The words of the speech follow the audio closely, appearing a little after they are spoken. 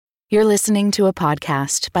You're listening to a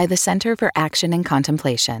podcast by the Center for Action and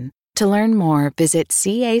Contemplation. To learn more, visit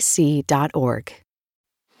cac.org.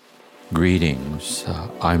 Greetings.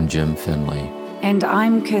 I'm Jim Finley. And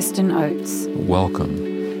I'm Kirsten Oates. Welcome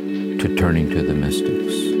to Turning to the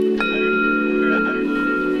Mystics.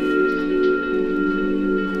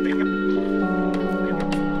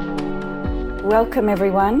 Welcome,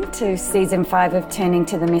 everyone, to Season 5 of Turning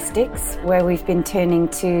to the Mystics, where we've been turning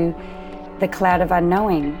to the cloud of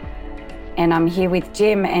unknowing. And I'm here with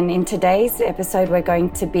Jim, and in today's episode we're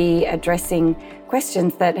going to be addressing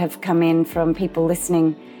questions that have come in from people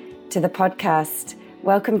listening to the podcast.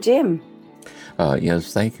 Welcome, Jim.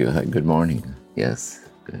 Yes, thank you. Good morning. Yes,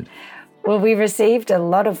 good. Well, we received a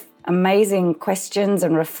lot of amazing questions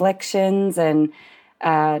and reflections and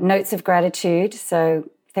notes of gratitude. So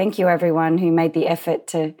thank you, everyone who made the effort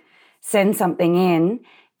to send something in.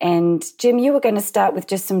 And Jim, you were going to start with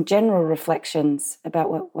just some general reflections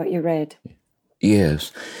about what you read.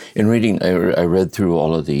 Yes. In reading, I read through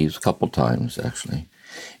all of these a couple times, actually.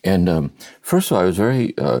 And first of all, I was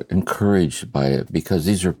very encouraged by it because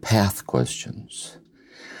these are path questions.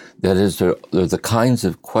 That is, they're the kinds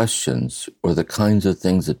of questions or the kinds of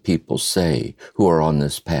things that people say who are on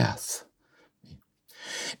this path.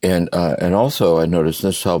 And also I noticed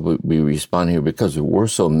this is how we respond here because there were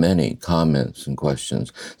so many comments and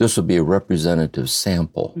questions. This will be a representative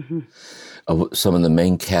sample of some of the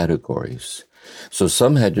main categories. So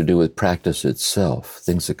some had to do with practice itself,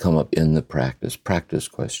 things that come up in the practice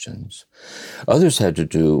questions. Others had to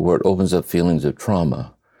do where it opens up feelings of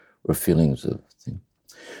trauma or feelings of things.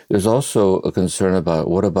 There's also a concern about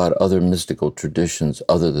what about other mystical traditions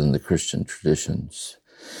other than the Christian traditions?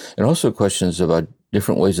 And also questions about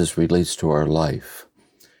different ways this relates to our life,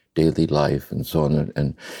 daily life, and so on,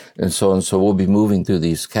 and so on. So we'll be moving through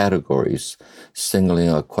these categories, singling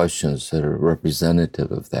out questions that are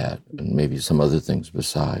representative of that, and maybe some other things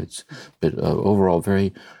besides. But overall,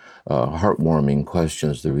 very heartwarming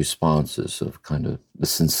questions, the responses of kind of the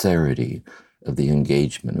sincerity of the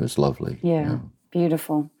engagement. It was lovely. Yeah.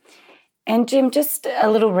 Beautiful. And Jim, just a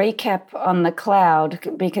little recap on the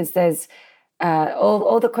cloud, because there's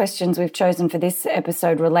all the questions we've chosen for this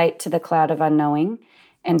episode relate to the cloud of unknowing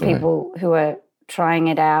and people who are trying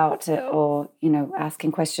it out or,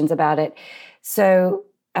 asking questions about it. So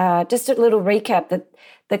just a little recap that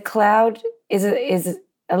the cloud is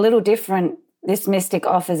a little different. This mystic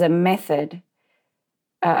offers a method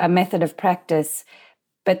of practice,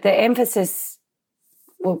 but the emphasis,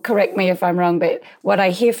 well, correct me if I'm wrong, but what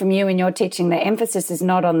I hear from you in your teaching, the emphasis is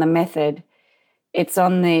not on the method. It's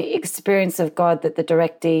on the experience of God that the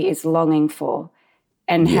directee is longing for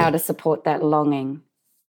and how to support that longing.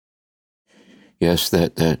 Yes,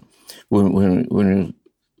 that when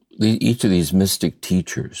each of these mystic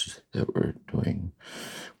teachers that we're doing,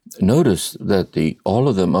 notice that all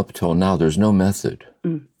of them up till now, there's no method.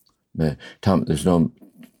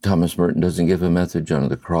 Thomas Merton doesn't give a method, John of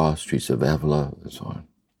the Cross, Teresa of Avila, and so on.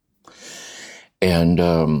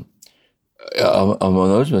 And among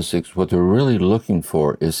those mystics, what they're really looking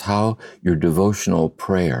for is how your devotional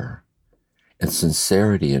prayer and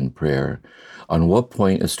sincerity in prayer, on what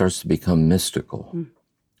point it starts to become mystical.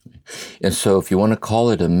 And so if you want to call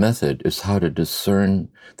it a method, it's how to discern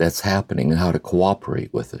that's happening and how to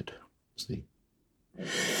cooperate with it. See?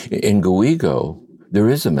 In Goigo, there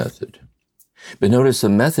is a method. But notice the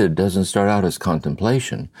method doesn't start out as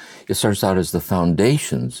contemplation. It starts out as the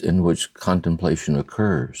foundations in which contemplation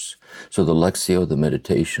occurs. So the lectio, the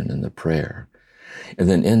meditation, and the prayer. And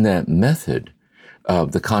then in that method,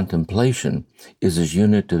 the contemplation is this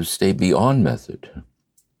unitive state beyond method,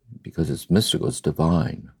 because it's mystical, it's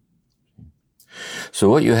divine. So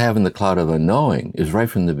what you have in the cloud of unknowing is right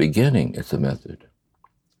from the beginning, it's a method.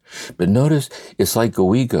 But notice, it's like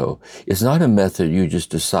Goigo. It's not a method you just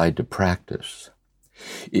decide to practice.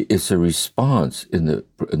 It's a response in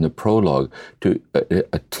the prologue to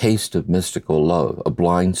a taste of mystical love, a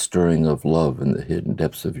blind stirring of love in the hidden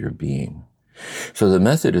depths of your being. So the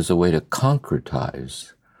method is a way to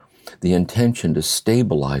concretize the intention to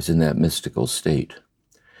stabilize in that mystical state.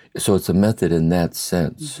 So it's a method in that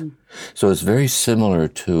sense. So it's very similar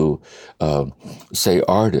to, say,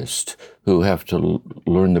 artists who have to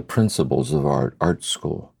learn the principles of art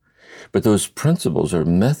school. But those principles are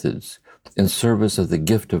methods in service of the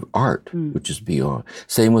gift of art, which is beyond.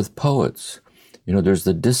 Same with poets. There's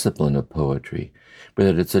the discipline of poetry, but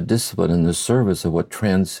it's a discipline in the service of what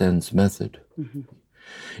transcends method.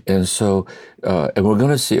 And so, and we're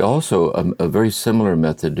going to see also a very similar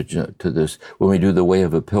method to this when we do the Way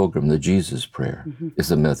of a Pilgrim, the Jesus Prayer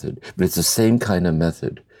is a method, but it's the same kind of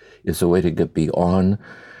method. It's a way to get beyond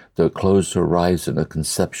the closed horizon of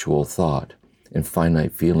conceptual thought and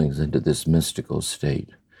finite feelings into this mystical state.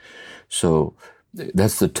 So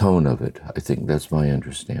that's the tone of it. I think that's my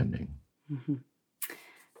understanding. Mm-hmm.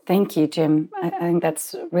 Thank you, Jim. I think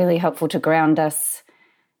that's really helpful to ground us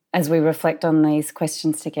as we reflect on these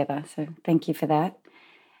questions together. So thank you for that.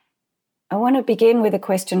 I want to begin with a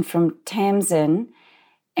question from Tamsin.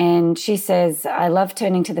 And she says, I love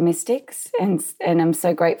turning to the mystics and I'm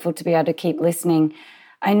so grateful to be able to keep listening.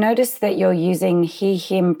 I noticed that you're using he,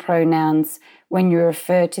 him pronouns when you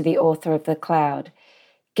refer to the author of The Cloud.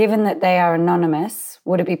 Given that they are anonymous,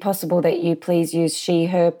 would it be possible that you please use she,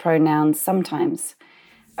 her pronouns sometimes?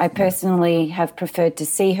 I personally have preferred to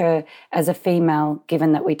see her as a female,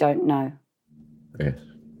 given that we don't know. Yes.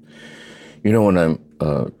 You know, when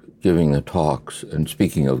I'm giving the talks and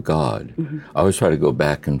speaking of God, I always try to go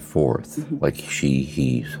back and forth, like she,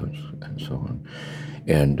 he, and so on.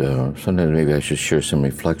 And sometimes maybe I should share some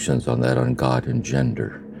reflections on that, on God and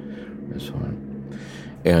gender, and so on.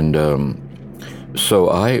 And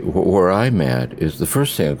so where I'm at is the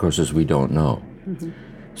first thing, of course, is we don't know.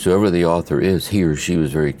 So whoever the author is, he or she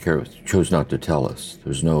was very careful, chose not to tell us.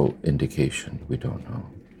 There's no indication. We don't know.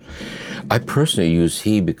 I personally use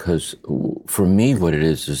he because for me what it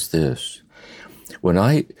is this. When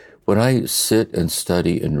I sit and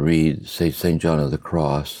study and read, say, St. John of the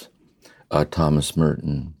Cross, Thomas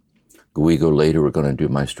Merton, we go later, we're going to do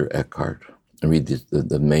Meister Eckhart, and read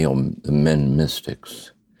the men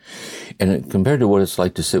mystics. And compared to what it's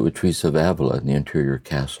like to sit with Teresa of Avila in the interior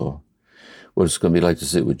castle, what it's going to be like to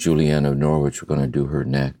sit with Juliana of Norwich, we're going to do her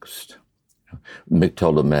next.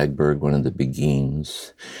 Mictilda Magberg, one of the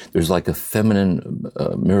Beguines. There's like a feminine,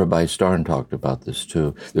 Mirabai Starn talked about this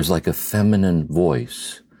too. There's like a feminine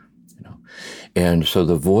voice, you know. And so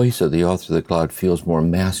the voice of the author of The Cloud feels more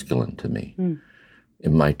masculine to me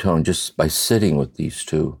in my tone, just by sitting with these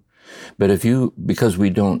two. But because we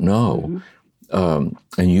don't know, and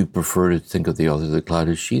you prefer to think of the author of The Cloud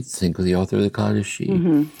as she, think of the author of The Cloud as she,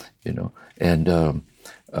 you know. And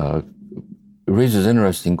it raises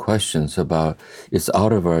interesting questions about it's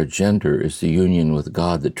out of our gender, it's the union with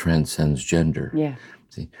God that transcends gender. Yeah.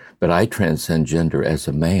 See? But I transcend gender as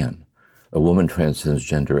a man. A woman transcends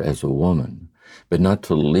gender as a woman, but not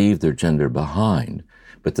to leave their gender behind,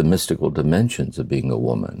 but the mystical dimensions of being a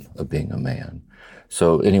woman, of being a man.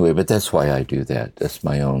 So anyway, but that's why I do that. That's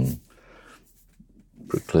my own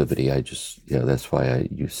proclivity. That's why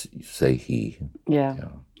you say he. Yeah.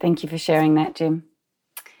 Thank you for sharing that, Jim.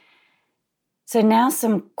 So now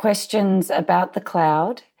some questions about the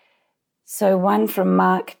cloud. So one from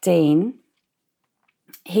Mark Dean.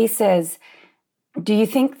 He says, do you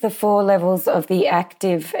think the 4 levels of the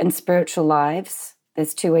active and spiritual lives,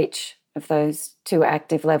 there's 2 each of those, 2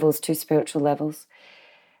 active levels, 2 spiritual levels,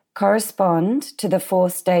 correspond to the 4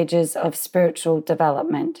 stages of spiritual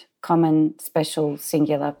development, common, special,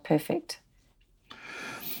 singular, perfect?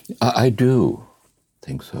 I do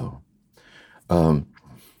think so.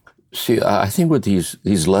 See, I think what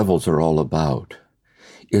these levels are all about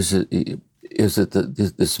is that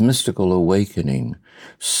this mystical awakening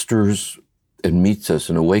stirs and meets us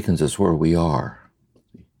and awakens us where we are.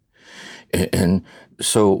 And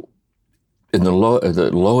so in the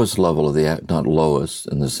lowest level of the act, not lowest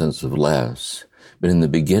in the sense of less, but in the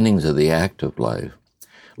beginnings of the active life,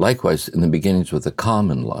 likewise in the beginnings with the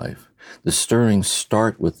common life, the stirrings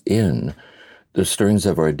start within the stirrings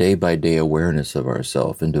of our day-by-day awareness of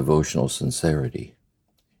ourself in devotional sincerity.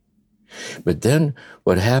 But then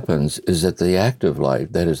what happens is that the active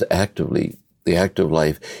life, that is the active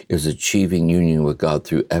life is achieving union with God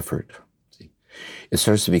through effort. It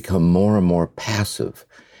starts to become more and more passive,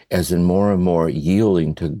 as in more and more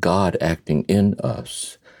yielding to God acting in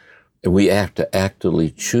us. And we have to actively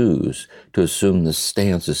choose to assume the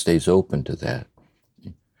stance that stays open to that,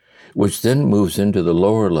 which then moves into the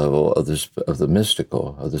lower level of the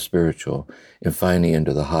mystical, of the spiritual, and finally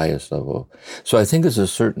into the highest level. So I think it's a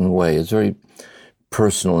certain way. It's very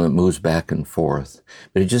personal and it moves back and forth,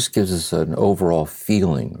 but it just gives us an overall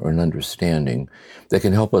feeling or an understanding that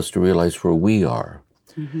can help us to realize where we are.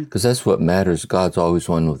 Because that's what matters. God's always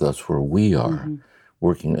one with us where we are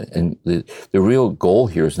working. And the real goal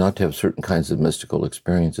here is not to have certain kinds of mystical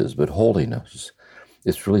experiences, but holiness.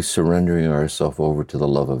 It's really surrendering ourselves over to the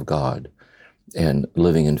love of God and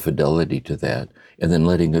living in fidelity to that, and then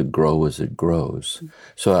letting it grow as it grows.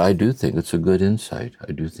 So I do think it's a good insight.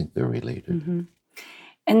 I do think they're related.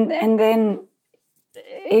 And then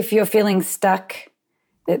if you're feeling stuck,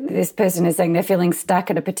 this person is saying they're feeling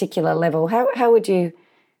stuck at a particular level, how would you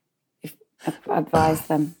advise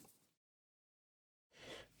them?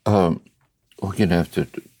 We're going to have to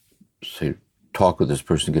talk with this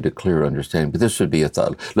person to get a clearer understanding. But this would be a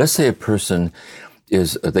thought. Let's say a person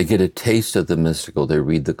they get a taste of the mystical, they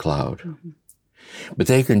read the cloud. Mm-hmm. But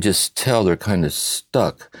they can just tell they're kind of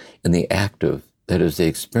stuck in the active. That is, they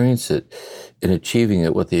experience it in achieving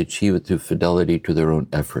it, what they achieve it through fidelity to their own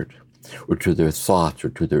effort, or to their thoughts, or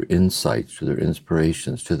to their insights, to their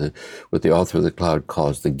inspirations, to what the author of the cloud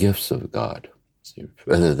calls the gifts of God,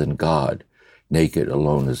 rather than God, naked,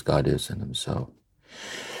 alone as God is in himself.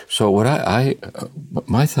 So what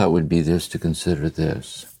my thought would be this, to consider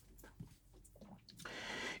this,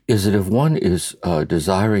 is that if one is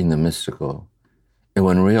desiring the mystical, and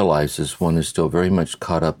one realizes one is still very much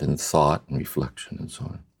caught up in thought and reflection and so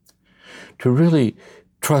on, to really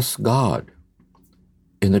trust God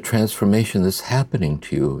in the transformation that's happening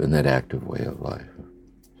to you in that active way of life.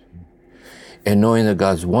 And knowing that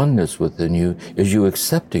God's oneness within you is you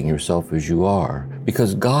accepting yourself as you are,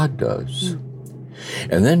 because God does.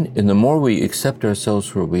 And then, the more we accept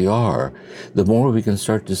ourselves where we are, the more we can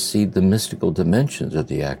start to see the mystical dimensions of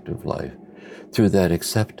the active life through that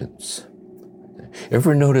acceptance.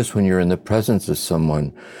 Ever notice when you're in the presence of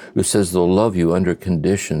someone who says they'll love you under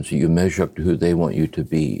conditions you measure up to who they want you to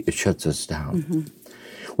be, it shuts us down.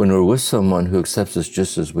 Mm-hmm. When we're with someone who accepts us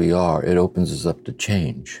just as we are, it opens us up to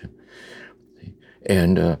change.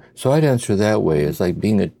 And so I'd answer that way, as like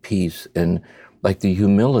being at peace and like the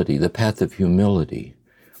humility, the path of humility,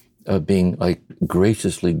 being like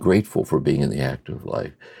graciously grateful for being in the active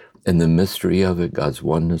life, and the mystery of it, God's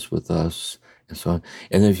oneness with us, and so on.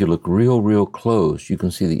 And then if you look real close, you can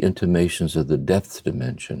see the intimations of the depth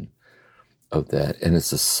dimension of that. And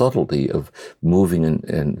it's the subtlety of moving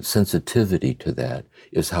and sensitivity to that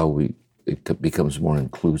is how it becomes more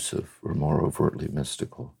inclusive or more overtly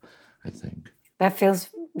mystical, I think. That feels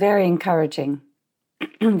very encouraging.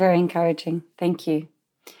 Very encouraging. Thank you.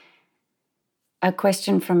 A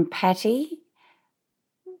question from Patty.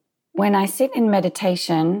 When I sit in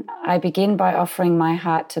meditation, I begin by offering my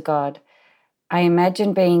heart to God. I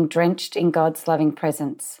imagine being drenched in God's loving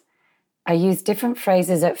presence. I use different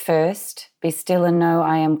phrases at first, be still and know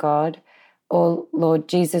I am God, or Lord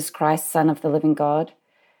Jesus Christ, Son of the living God,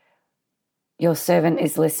 your servant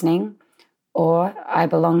is listening, or I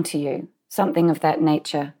belong to you, something of that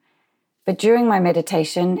nature. But during my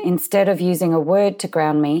meditation, instead of using a word to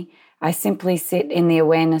ground me, I simply sit in the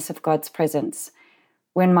awareness of God's presence.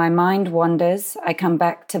 When my mind wanders, I come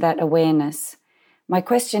back to that awareness. My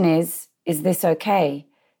question is this okay?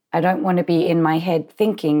 I don't want to be in my head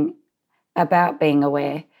thinking about being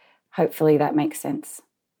aware. Hopefully that makes sense.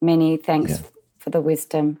 Many thanks for the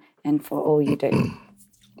wisdom and for all you do.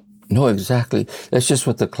 No, exactly. That's just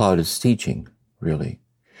what the cloud is teaching, really.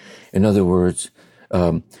 In other words,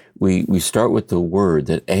 we start with the word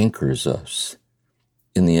that anchors us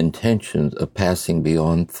in the intention of passing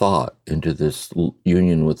beyond thought into this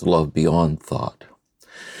union with love beyond thought.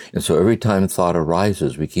 And so every time thought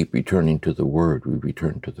arises, we keep returning to the word. We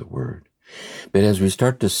return to the word. But as we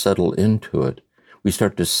start to settle into it, we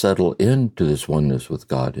start to settle into this oneness with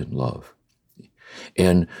God in love.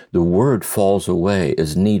 And the word falls away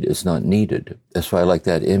as need is not needed. That's why I like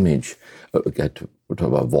that image. We're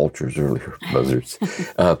talking about vultures earlier, others.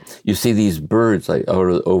 You see these birds like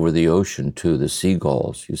over the ocean too, the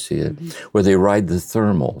seagulls, you see it, where they ride the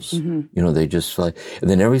thermals. Mm-hmm. You know, they just fly. And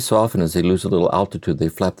then every so often as they lose a little altitude, they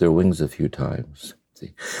flap their wings a few times.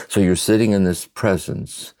 See? So you're sitting in this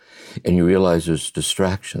presence and you realize there's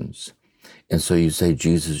distractions. And so you say,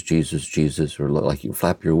 Jesus, Jesus, Jesus, or like you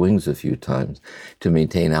flap your wings a few times to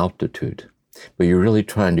maintain altitude. But you're really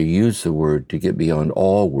trying to use the word to get beyond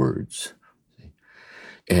all words.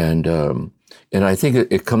 And I think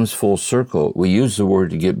it comes full circle. We use the word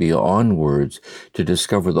to get beyond words to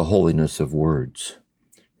discover the holiness of words.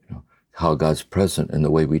 You know, how God's present in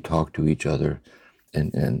the way we talk to each other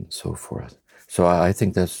and so forth. So I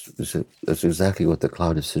think that's exactly what the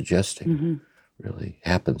cloud is suggesting, really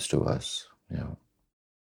happens to us. Yeah.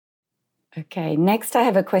 Okay, next I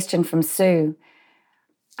have a question from Sue.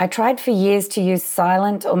 I tried for years to use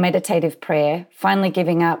silent or meditative prayer, finally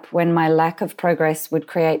giving up when my lack of progress would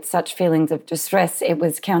create such feelings of distress it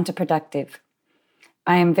was counterproductive.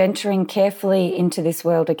 I am venturing carefully into this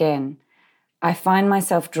world again. I find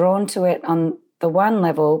myself drawn to it on the one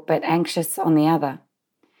level but anxious on the other.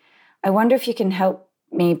 I wonder if you can help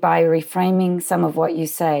me by reframing some of what you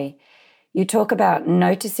say. You talk about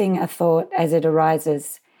noticing a thought as it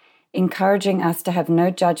arises, encouraging us to have no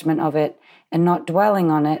judgment of it and not dwelling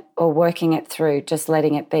on it or working it through, just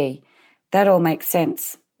letting it be. That all makes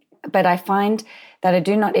sense. But I find that I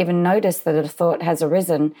do not even notice that a thought has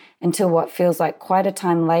arisen until what feels like quite a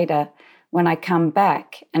time later when I come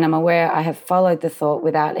back and I'm aware I have followed the thought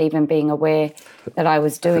without even being aware that I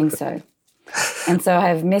was doing so. And so I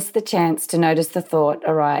have missed the chance to notice the thought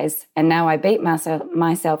arise, and now I beat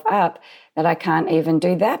myself up that I can't even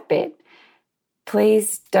do that bit.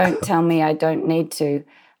 Please don't tell me I don't need to.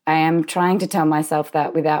 I am trying to tell myself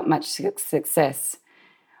that without much success.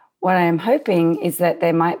 What I am hoping is that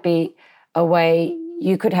there might be a way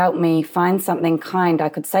you could help me find something kind I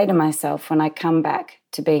could say to myself when I come back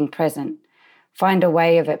to being present. Find a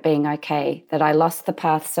way of it being okay, that I lost the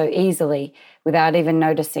path so easily without even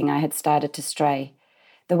noticing I had started to stray.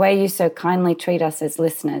 The way you so kindly treat us as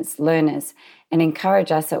listeners, learners, and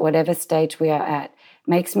encourage us at whatever stage we are at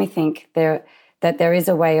makes me think that there is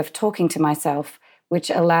a way of talking to myself which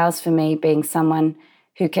allows for me being someone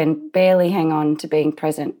who can barely hang on to being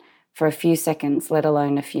present for a few seconds, let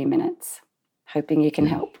alone a few minutes. Hoping you can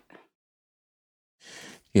help.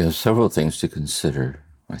 Yeah, several things to consider,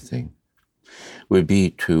 I think, would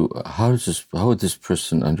be to how would this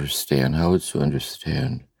person understand, how would you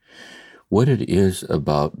understand what it is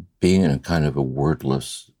about being in a kind of a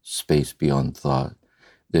wordless space beyond thought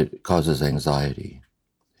that causes anxiety.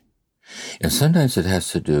 And sometimes it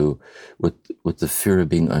has to do with the fear of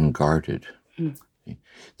being unguarded.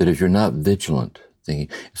 That if you're not vigilant,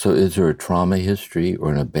 so is there a trauma history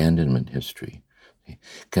or an abandonment history?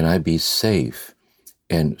 Can I be safe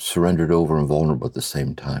and surrendered over and vulnerable at the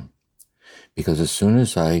same time? Because as soon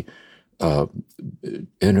as I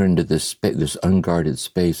enter into this unguarded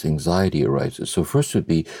space, anxiety arises. So first would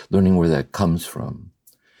be learning where that comes from.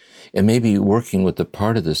 And maybe working with the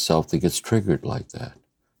part of the self that gets triggered like that.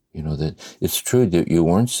 That it's true that you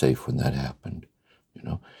weren't safe when that happened,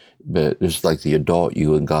 but it's like the adult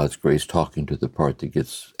you in God's grace talking to the part that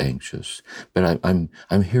gets anxious. But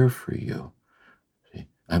I'm here for you. See?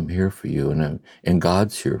 I'm here for you, and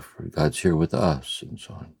God's here with us, and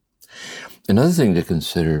so on. Another thing to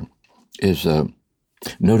consider is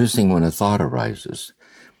noticing when a thought arises,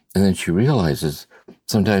 and then she realizes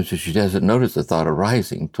sometimes that she doesn't notice the thought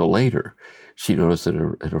arising till later. She notices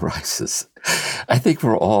it arises. I think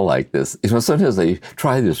we're all like this. Sometimes I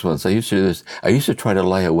try this once. I used to do this. I used to try to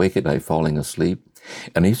lie awake at night falling asleep,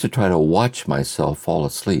 and I used to try to watch myself fall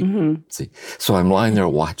asleep. Mm-hmm. See, so I'm lying there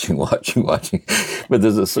watching. But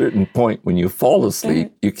there's a certain point when you fall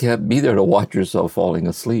asleep, you can't be there to watch yourself falling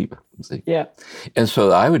asleep. See? Yeah. And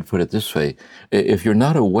so I would put it this way. If you're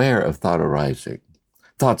not aware of thought arising,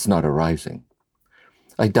 thought's not arising.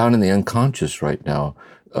 Like down in the unconscious right now,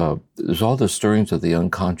 there's all the stirrings of the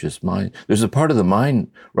unconscious mind. There's a part of the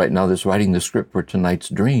mind right now that's writing the script for tonight's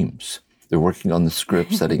dreams. They're working on the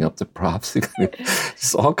script, setting up the props.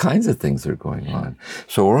 It's all kinds of things that are going on.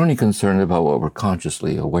 So we're only concerned about what we're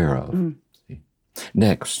consciously aware of. Mm.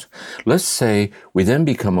 Next, let's say we then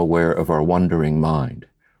become aware of our wandering mind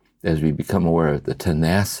as we become aware of the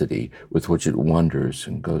tenacity with which it wanders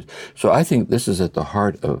and goes. So I think this is at the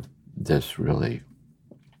heart of this, really.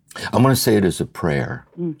 I'm going to say it as a prayer.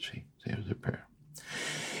 Say it as a prayer.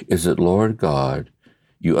 Is it, Lord God,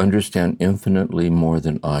 you understand infinitely more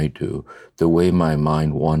than I do the way my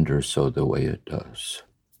mind wanders, so the way it does.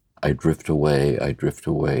 I drift away, I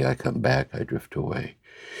come back, I drift away.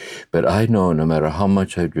 But I know no matter how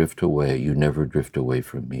much I drift away, you never drift away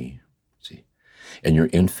from me. See? And you're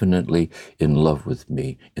infinitely in love with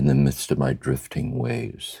me in the midst of my drifting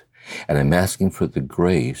ways. And I'm asking for the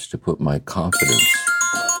grace to put my confidence.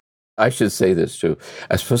 I should say this too.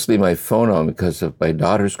 I'm supposed to leave my phone on because if my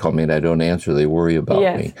daughters call me and I don't answer, they worry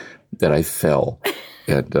about me, that I fell.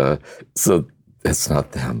 And so that's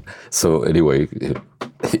not them. So anyway,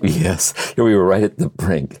 yes, here we were right at the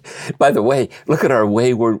brink. By the way, look at our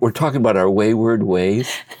wayward, we're talking about our wayward ways.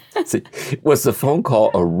 See, was the phone call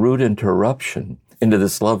a rude interruption into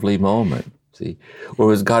this lovely moment? See, or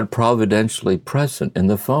was God providentially present in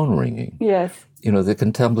the phone ringing? Yes. The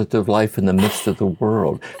contemplative life in the midst of the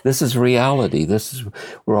world. This is reality.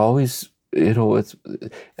 We're always, it's,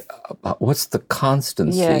 what's the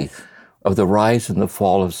constancy of the rise and the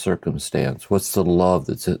fall of circumstance? What's the love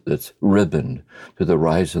that's ribboned to the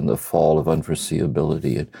rise and the fall of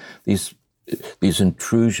unforeseeability? And these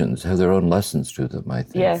intrusions have their own lessons to them, I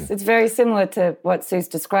think. Yes, it's very similar to what Sue's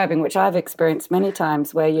describing, which I've experienced many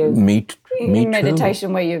times, where you in meditation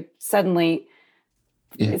too. Where you suddenly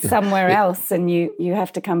it's somewhere else and you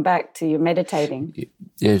have to come back to your meditating.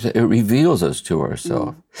 It reveals us to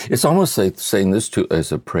ourselves. It's almost like saying this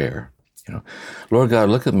as a prayer. Lord God,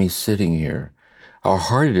 look at me sitting here. How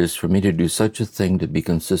hard it is for me to do such a thing, to be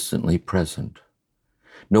consistently present.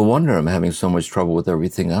 No wonder I'm having so much trouble with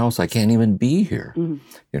everything else. I can't even be here,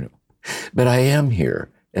 But I am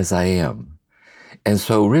here as I am. And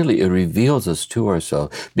so really it reveals us to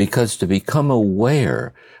ourselves, because to become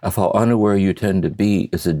aware of how unaware you tend to be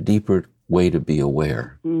is a deeper way to be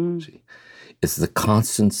aware. See? It's the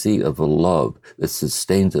constancy of a love that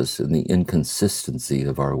sustains us in the inconsistency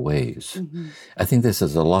of our ways. I think this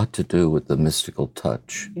has a lot to do with the mystical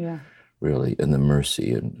touch, really, and the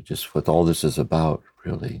mercy, and just what all this is about,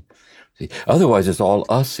 really. See, otherwise, it's all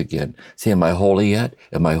us again. See, am I holy yet?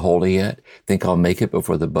 Am I holy yet? Think I'll make it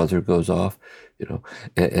before the buzzer goes off? You know,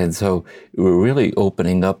 and so we're really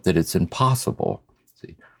opening up that it's impossible.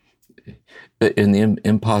 See, but in the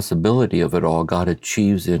impossibility of it all, God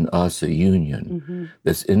achieves in us a union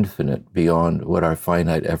that's infinite beyond what our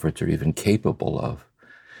finite efforts are even capable of,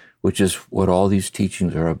 which is what all these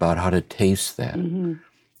teachings are about, how to taste that and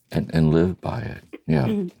live by it. Yeah.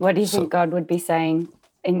 What do you think God would be saying?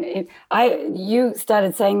 You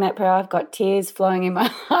started saying that prayer, I've got tears flowing in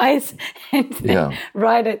my eyes, and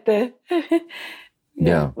right at the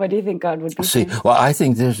what do you think God would be saying? Well, I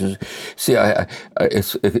think this is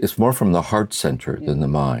it's more from the heart center than the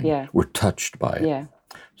mind. We're touched by it.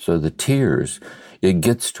 So the tears, it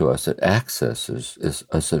gets to us, it accesses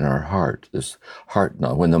us in our heart, this heart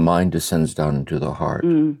knowledge, when the mind descends down into the heart.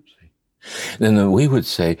 Then we would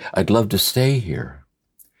say, I'd love to stay here,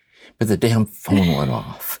 but the damn phone went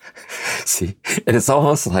off. See, and it's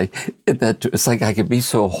almost like it's like I could be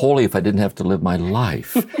so holy if I didn't have to live my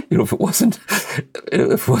life. You know, if it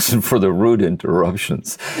wasn't for the rude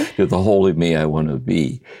interruptions, to the holy me I want to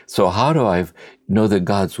be. So how do I know that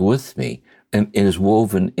God's with me and is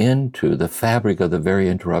woven into the fabric of the very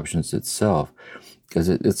interruptions itself? Because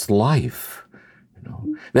it's life. You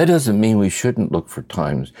know, that doesn't mean we shouldn't look for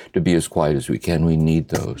times to be as quiet as we can. We need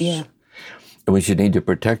those. And we should need to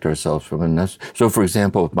protect ourselves from unnecessary. So, for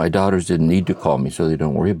example, if my daughters didn't need to call me so they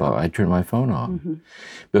don't worry about it, I'd turn my phone off.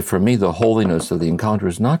 But for me, the holiness of the encounter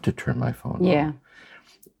is not to turn my phone off.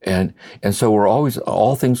 And so we're always,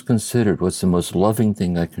 all things considered, what's the most loving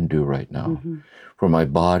thing I can do right now? For my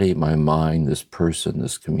body, my mind, this person,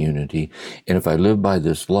 this community. And if I live by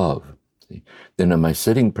this love, then in my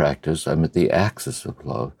sitting practice, I'm at the axis of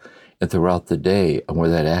love. And throughout the day, where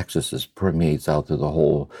that axis permeates out through the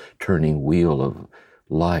whole turning wheel of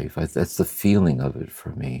life. That's the feeling of it for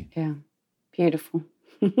me. Yeah, beautiful.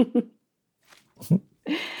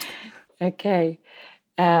 Okay.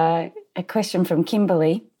 A question from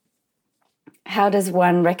Kimberly. How does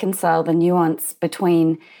one reconcile the nuance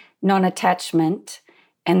between non-attachment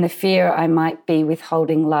and the fear I might be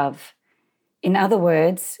withholding love? In other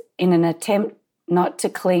words, in an attempt not to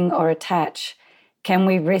cling or attach, can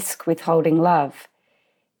we risk withholding love?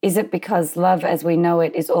 Is it because love as we know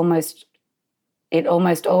it almost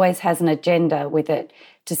always has an agenda with it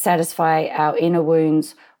to satisfy our inner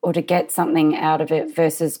wounds or to get something out of it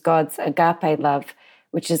versus God's agape love,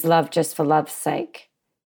 which is love just for love's sake?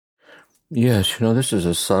 Yes, this is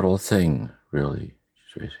a subtle thing, really,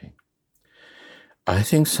 Tracy. I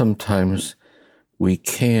think sometimes we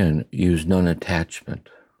can use non-attachment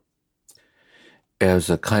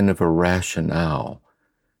as a kind of a rationale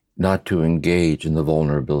not to engage in the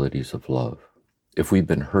vulnerabilities of love. If we've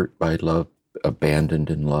been hurt by love,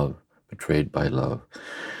 abandoned in love, betrayed by love,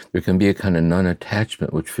 there can be a kind of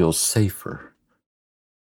non-attachment which feels safer.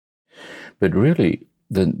 But really,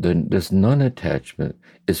 this non-attachment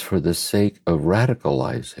is for the sake of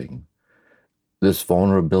radicalizing this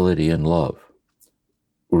vulnerability in love.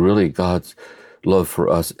 Really, God's love for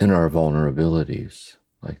us in our vulnerabilities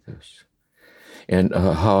like this. And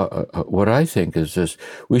what I think is this,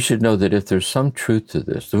 we should know that if there's some truth to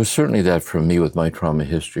this, there was certainly that for me with my trauma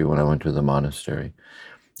history when I went to the monastery,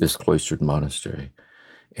 this cloistered monastery,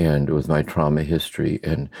 and with my trauma history,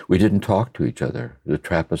 and we didn't talk to each other. The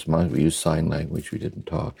Trappist monks, we used sign language, we didn't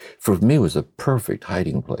talk. For me, it was a perfect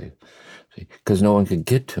hiding place, because no one could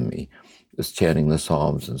get to me, just chanting the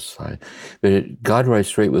Psalms and sign. But God writes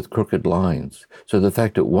straight with crooked lines. So the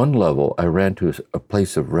fact at one level, I ran to a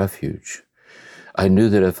place of refuge. I knew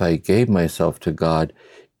that if I gave myself to God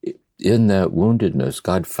in that woundedness,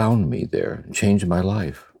 God found me there and changed my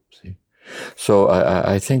life. See? So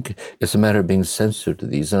I think it's a matter of being sensitive to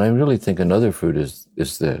these. And I really think another fruit is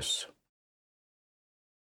this.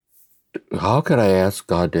 How could I ask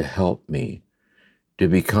God to help me to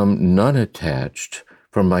become non-attached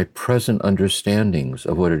from my present understandings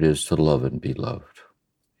of what it is to love and be loved,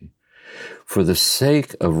 for the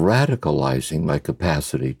sake of radicalizing my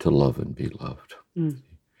capacity to love and be loved?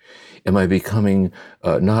 Am I becoming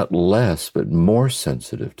not less, but more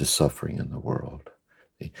sensitive to suffering in the world?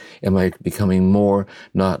 Am I becoming more,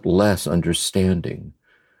 not less, understanding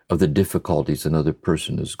of the difficulties another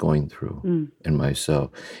person is going through in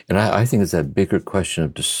myself? And I think it's that bigger question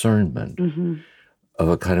of discernment of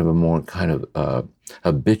a kind of a more kind of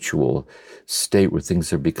habitual state where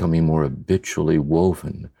things are becoming more habitually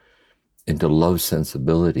woven into love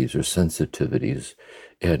sensibilities or sensitivities.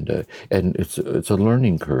 And it's a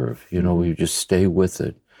learning curve, you just stay with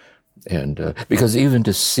it. And because even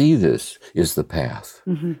to see this is the path.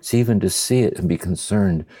 Mm-hmm. So even to see it and be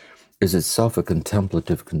concerned is itself a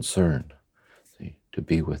contemplative concern, to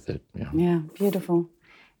be with it. Yeah, beautiful.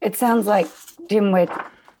 It sounds like, Jim, with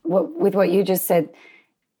what you just said,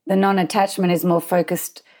 the non-attachment is more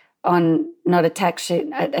focused on not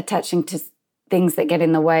attaching to things that get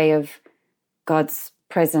in the way of God's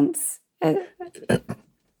presence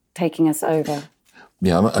taking us over.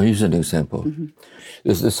 Yeah, I'm using an example. Mm-hmm.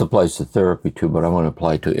 This applies to therapy too, but I want to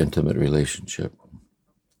apply to intimate relationship.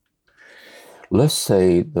 Let's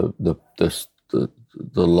say the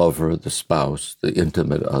lover, the spouse, the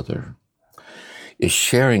intimate other is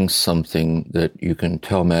sharing something that you can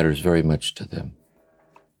tell matters very much to them.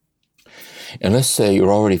 And let's say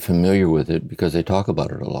you're already familiar with it because they talk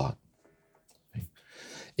about it a lot.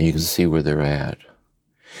 And you can see where they're at.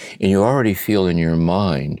 And you already feel in your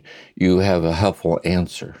mind you have a helpful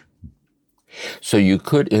answer. So you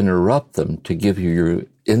could interrupt them to give you your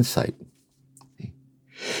insight.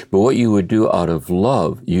 But what you would do out of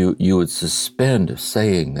love, you would suspend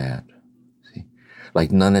saying that. See?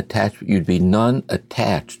 Like non-attached, you'd be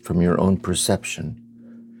non-attached from your own perception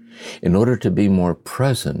in order to be more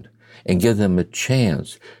present and give them a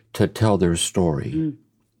chance to tell their story. Mm.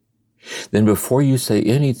 Then before you say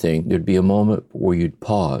anything, there'd be a moment where you'd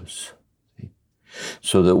pause.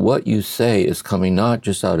 So that what you say is coming not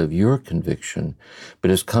just out of your conviction,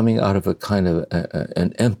 but is coming out of a kind of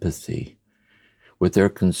an empathy with their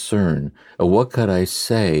concern. What could I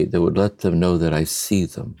say that would let them know that I see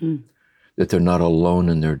them, that they're not alone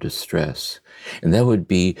in their distress? And that would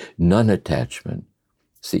be non-attachment,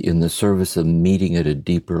 see, in the service of meeting at a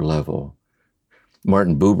deeper level.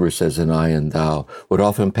 Martin Buber says in I and Thou, what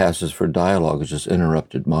often passes for dialogue is just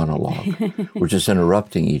interrupted monologue. We're just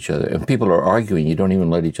interrupting each other. And people are arguing. You don't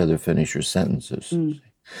even let each other finish your sentences. Mm.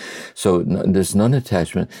 So this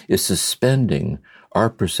non-attachment is suspending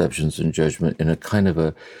our perceptions and judgment in a kind of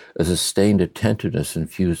a sustained attentiveness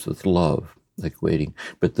infused with love, like waiting.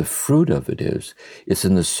 But the fruit of it is, it's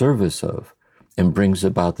in the service of and brings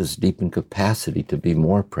about this deepened capacity to be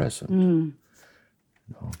more present. Mm.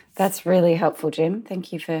 That's really helpful, Jim.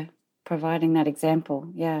 Thank you for providing that example.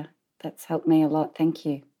 Yeah, that's helped me a lot. Thank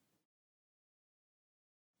you.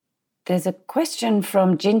 There's a question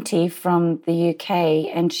from Jinty from the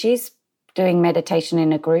UK, and she's doing meditation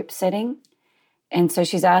in a group setting. And so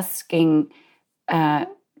she's asking,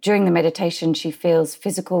 during the meditation, she feels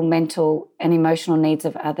physical, mental, and emotional needs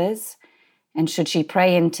of others. And should she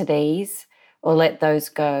pray into these or let those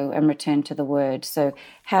go and return to the Word? So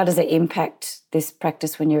how does it impact this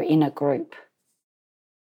practice when you're in a group?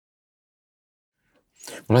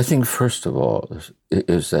 Well, I think first of all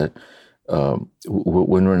is that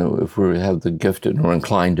if we have the gift and we're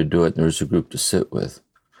inclined to do it, and there's a group to sit with.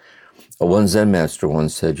 One Zen master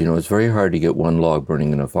once said, it's very hard to get one log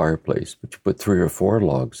burning in a fireplace, but you put 3 or 4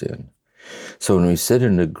 logs in. So when we sit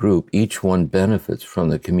in a group, each one benefits from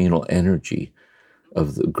the communal energy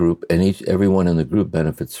of the group, and everyone in the group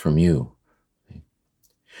benefits from you.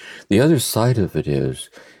 The other side of it is,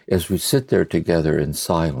 as we sit there together in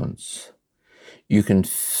silence, you can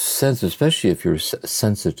sense, especially if you're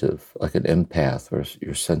sensitive, like an empath, or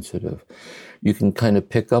you're sensitive, you can kind of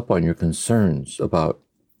pick up on your concerns about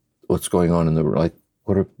what's going on in the, like,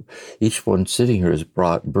 each one sitting here has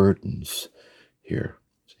brought burdens here.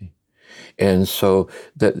 And so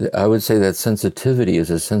that I would say that sensitivity is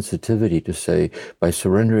a sensitivity to say, by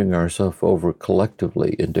surrendering ourselves over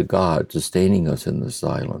collectively into God, sustaining us in the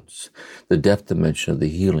silence, the depth dimension of the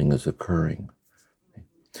healing is occurring.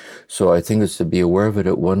 So I think it's to be aware of it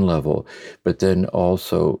at one level, but then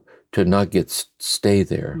also to not stay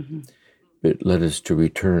there, but let us to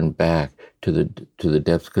return back to the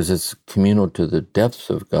depths, because it's communal to the depths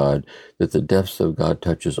of God, that the depths of God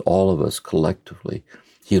touches all of us collectively,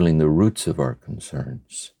 healing the roots of our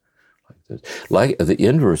concerns. Like the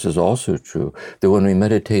inverse is also true, that when we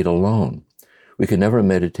meditate alone, we can never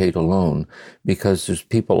meditate alone because there's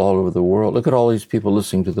people all over the world. Look at all these people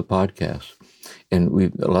listening to the podcast. And we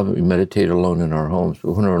meditate alone in our homes,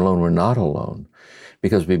 but when we're alone, we're not alone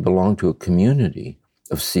because we belong to a community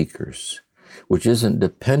of seekers, which isn't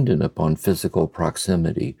dependent upon physical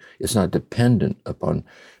proximity. It's not dependent upon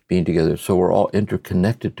being together. So we're all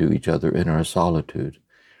interconnected to each other in our solitude.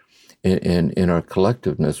 In our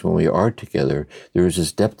collectiveness, when we are together, there is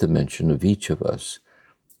this depth dimension of each of us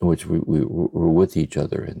in which we're with each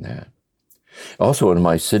other in that. Also, in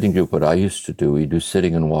my sitting group, what I used to do, we do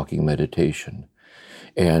sitting and walking meditation.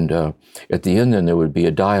 And at the end, then there would be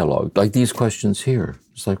a dialogue, like these questions here,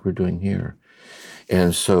 just like we're doing here.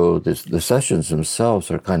 And so the sessions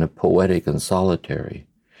themselves are kind of poetic and solitary.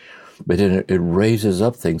 But then it raises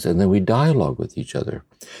up things, and then we dialogue with each other.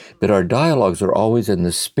 But our dialogues are always in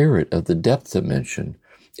the spirit of the depth dimension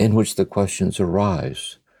in which the questions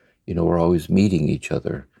arise. You know, we're always meeting each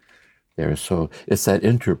other there. So it's that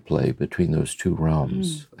interplay between those two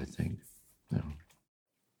realms, I think. Yeah.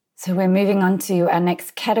 So we're moving on to our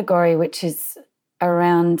next category, which is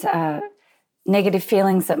around negative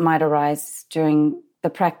feelings that might arise during the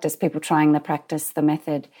practice, people trying the practice, the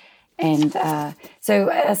method. And so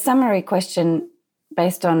a summary question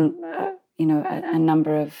based on, a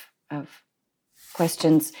number of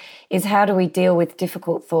questions is, how do we deal with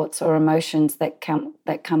difficult thoughts or emotions that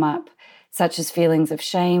come up, such as feelings of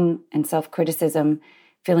shame and self-criticism,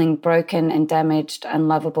 feeling broken and damaged,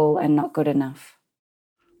 unlovable and not good enough?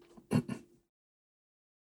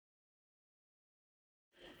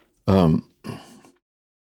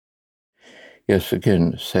 Yes,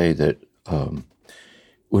 again, say that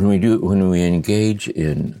when we engage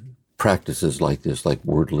in practices like this, like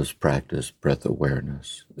wordless practice, breath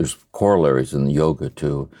awareness, there's corollaries in yoga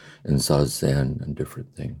too, in zazen and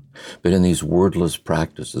different things. But in these wordless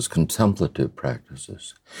practices, contemplative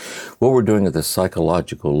practices, what we're doing at the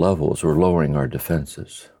psychological level is we're lowering our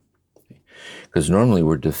defenses. Because normally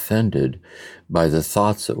we're defended by the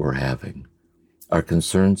thoughts that we're having, our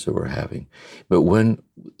concerns that we're having. But when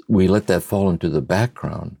we let that fall into the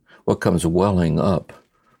background, what comes welling up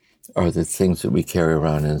are the things that we carry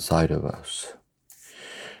around inside of us.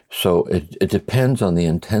 So it depends on the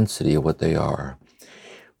intensity of what they are.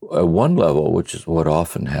 At one level, which is what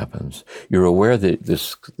often happens, you're aware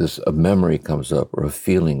that a memory comes up or a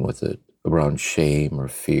feeling with it around shame or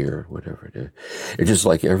fear, whatever it is. It's just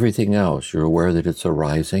like everything else. You're aware that it's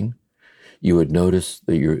arising. You would notice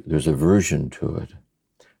that there's aversion to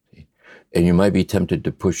it. And you might be tempted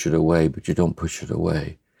to push it away, but you don't push it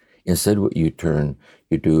away. Instead, what you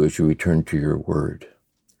do is you return to your word,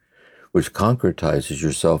 which concretizes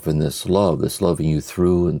yourself in this love that's loving you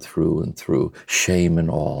through and through and through, shame and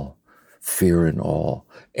all, fear and all,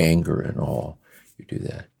 anger and all. You do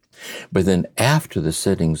that. But then after the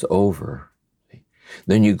sitting's over,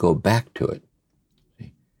 then you go back to it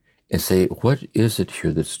and say, what is it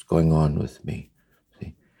here that's going on with me?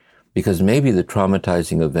 Because maybe the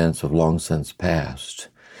traumatizing events have long since passed,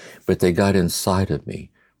 but they got inside of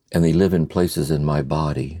me and they live in places in my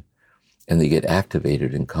body and they get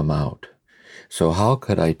activated and come out. So how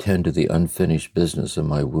could I tend to the unfinished business of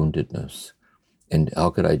my woundedness? And how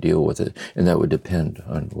could I deal with it? And that would depend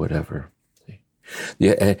on whatever.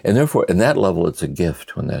 Yeah, and therefore, in that level, it's a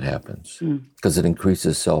gift when that happens because it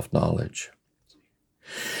increases self-knowledge.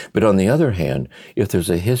 But on the other hand, if there's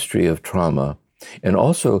a history of trauma, and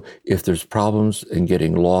also if there's problems in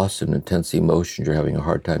getting lost in intense emotions, you're having a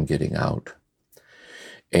hard time getting out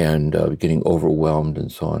and getting overwhelmed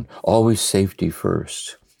and so on, always safety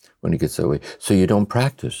first when it gets that way. So you don't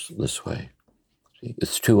practice this way.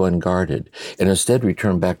 It's too unguarded. And instead,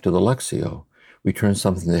 return back to the Lectio. Return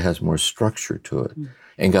something that has more structure to it.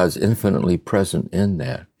 And God's infinitely present in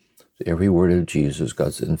that. Every word of Jesus,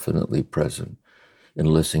 God's infinitely present in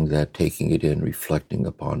listening to that, taking it in, reflecting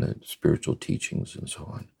upon it, spiritual teachings and so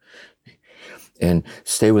on. And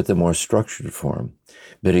stay with the more structured form.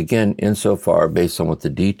 But again, insofar, based on what the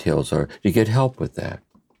details are, you get help with that.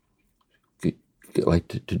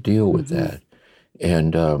 To deal with that.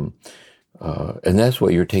 And that's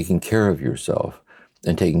what you're taking care of yourself.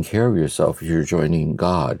 And taking care of yourself is you're joining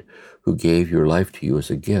God, who gave your life to you as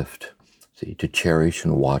a gift, to cherish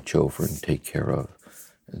and watch over and take care of,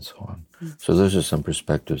 and so on. So those are some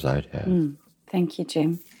perspectives I'd have. Thank you,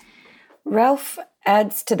 Jim. Ralph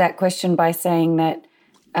adds to that question by saying that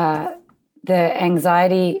the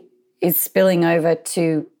anxiety is spilling over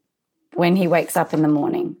to when he wakes up in the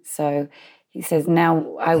morning. So he says,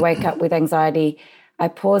 now I wake up with anxiety, I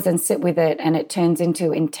pause and sit with it, and it turns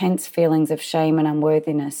into intense feelings of shame and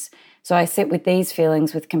unworthiness. So I sit with these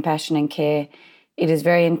feelings with compassion and care. It is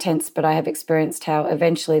very intense, but I have experienced how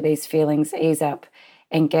eventually these feelings ease up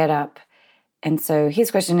and get up. And so his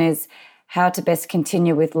question is how to best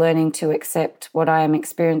continue with learning to accept what I am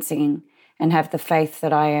experiencing and have the faith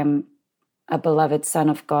that I am a beloved son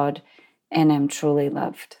of God and am truly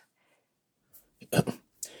loved.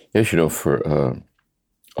 Yes, for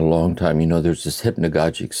a long time, there's this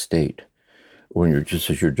hypnagogic state when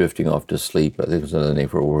as you're drifting off to sleep. I think it's another name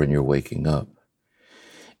for when you're waking up.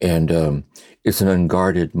 And it's an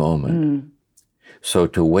unguarded moment. So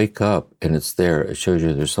to wake up and it's there, it shows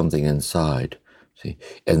you there's something inside. See,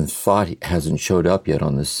 and thought hasn't showed up yet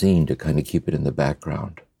on the scene to kind of keep it in the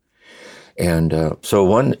background. And so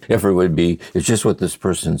one effort would be, it's just what this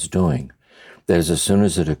person's doing. That is, as soon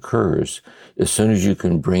as it occurs, as soon as you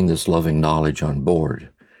can bring this loving knowledge on board,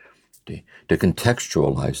 to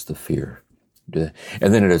contextualize the fear.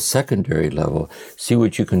 And then at a secondary level, see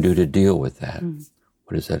what you can do to deal with that.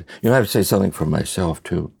 What is that? I have to say something for myself,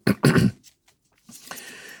 too.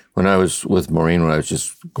 When I was with Maureen, when I was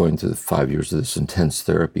just going through the 5 years of this intense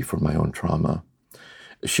therapy for my own trauma,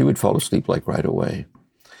 she would fall asleep like right away.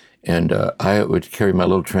 And I would carry my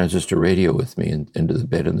little transistor radio with me into the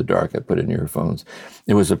bed in the dark. I put in earphones.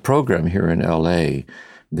 There was a program here in L.A.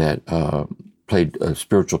 that played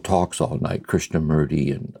spiritual talks all night,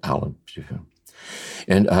 Krishnamurti and Alan.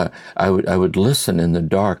 And I would listen in the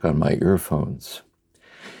dark on my earphones,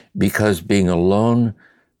 because being alone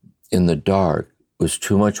in the dark was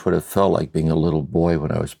too much what it felt like being a little boy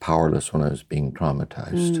when I was powerless, when I was being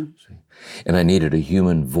traumatized. And I needed a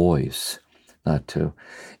human voice, not to.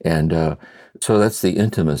 And so that's the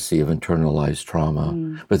intimacy of internalized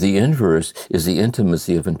trauma. But the inverse is the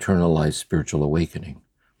intimacy of internalized spiritual awakening,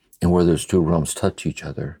 and where those two realms touch each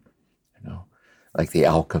other, like the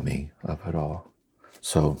alchemy of it all.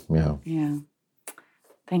 So, yeah. Yeah.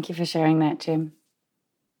 Thank you for sharing that, Jim.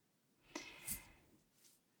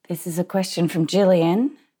 This is a question from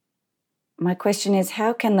Jillian. My question is,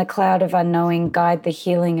 how can the cloud of unknowing guide the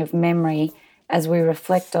healing of memory as we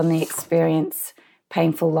reflect on the experience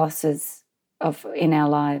painful losses in our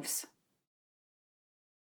lives?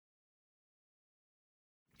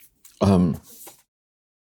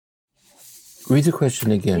 Read the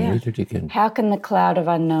question again. Yeah. Read it again. How can the cloud of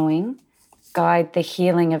unknowing guide the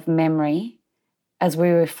healing of memory as we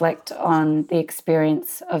reflect on the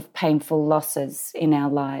experience of painful losses in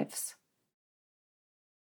our lives?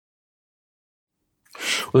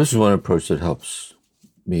 Well, this is one approach that helps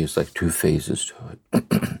me. It's like two phases to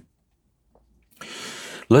it.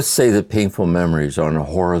 Let's say that painful memories are on a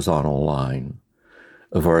horizontal line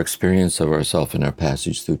of our experience of ourselves in our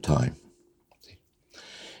passage through time.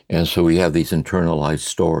 And so we have these internalized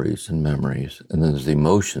stories and memories, and then there's the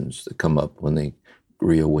emotions that come up when they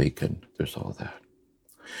reawaken. There's all that.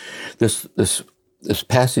 This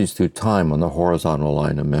passage through time on the horizontal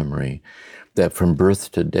line of memory, that from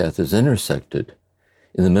birth to death is intersected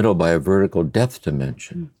in the middle by a vertical depth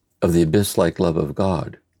dimension of the abyss-like love of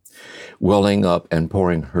God, welling up and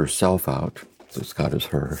pouring herself out. So God is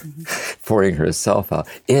her, pouring herself out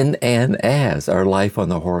in and as our life on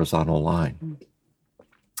the horizontal line.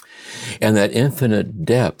 And that infinite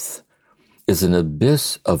depth is an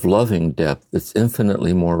abyss of loving depth that's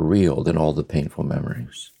infinitely more real than all the painful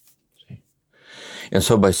memories. See? And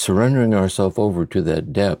so by surrendering ourselves over to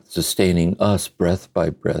that depth, sustaining us breath by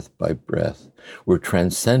breath by breath, we're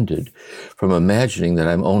transcended from imagining that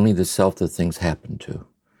I'm only the self that things happen to.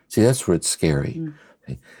 See, that's where it's scary.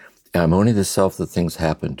 See? I'm only the self that things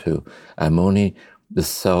happen to. I'm only the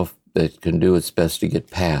self that can do its best to get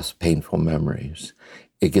past painful memories.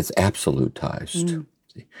 It gets absolutized.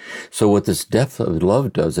 So what this depth of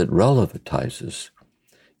love does, it relativizes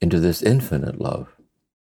into this infinite love.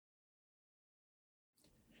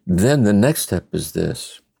 Then the next step is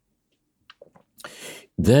this.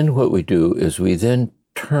 Then what we do is we then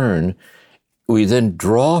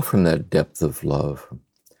draw from that depth of love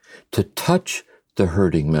to touch the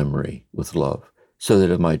hurting memory with love, so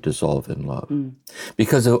that it might dissolve in love.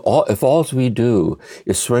 Because if all we do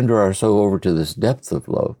is surrender ourselves over to this depth of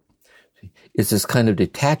love, it's this kind of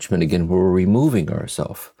detachment again where we're removing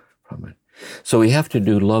ourselves from it. So we have to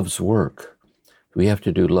do love's work. We have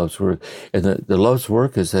to do love's work. And the love's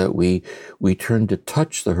work is that we turn to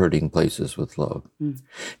touch the hurting places with love.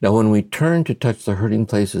 Now, when we turn to touch the hurting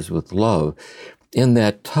places with love, in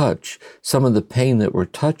that touch, some of the pain that we're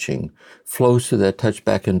touching flows through that touch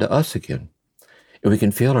back into us again. And we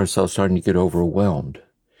can feel ourselves starting to get overwhelmed.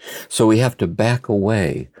 So we have to back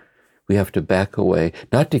away. We have to back away,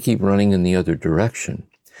 not to keep running in the other direction,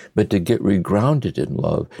 but to get regrounded in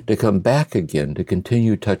love, to come back again, to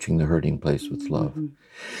continue touching the hurting place with love.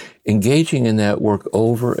 Engaging in that work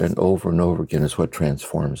over and over and over again is what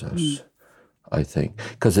transforms us, I think,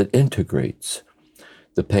 because it integrates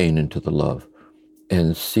the pain into the love,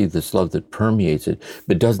 and see this love that permeates it,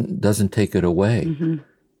 but doesn't take it away.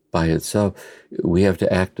 By itself. We have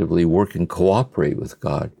to actively work and cooperate with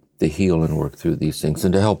God to heal and work through these things,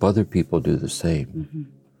 and to help other people do the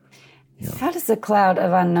same. How does the cloud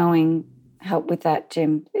of unknowing help with that,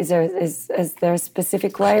 Jim? Is there a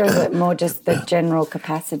specific way, or is it more just the general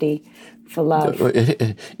capacity for love?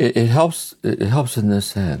 It helps in this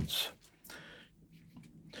sense.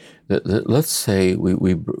 let's say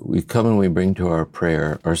we come and we bring to our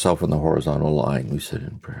prayer ourselves in the horizontal line. We sit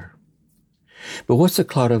in prayer. But what's the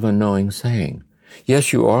cloud of unknowing saying?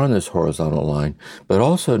 Yes, you are on this horizontal line, but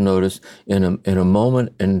also notice in a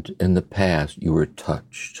moment in the past, you were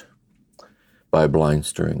touched by a blind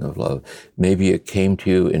stirring of love. Maybe it came to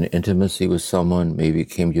you in intimacy with someone. Maybe it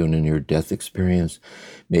came to you in a near-death experience.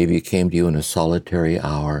 Maybe it came to you in a solitary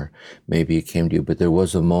hour. Maybe it came to you, but there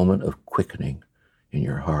was a moment of quickening in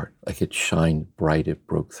your heart, like it shined bright, it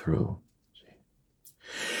broke through.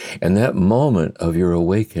 And that moment of your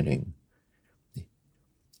awakening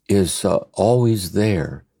is always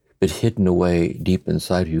there, but hidden away deep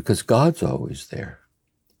inside of you, because God's always there.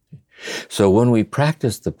 So when we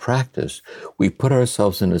practice the practice, we put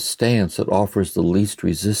ourselves in a stance that offers the least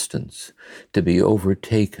resistance to be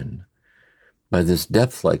overtaken by this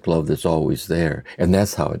depth-like love that's always there. And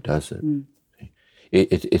that's how it does it. Mm.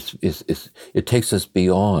 It takes us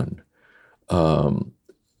beyond who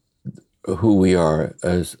we are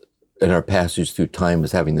as in our passage through time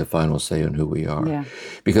as having the final say on who we are. Yeah.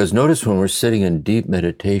 Because notice when we're sitting in deep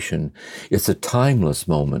meditation, it's a timeless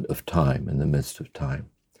moment of time in the midst of time.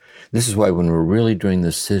 This is why when we're really doing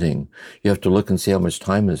this sitting, you have to look and see how much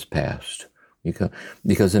time has passed.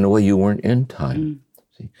 Because in a way you weren't in time. Mm.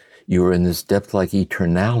 See? You were in this depth like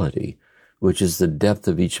eternality, which is the depth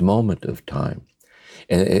of each moment of time.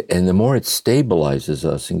 And the more it stabilizes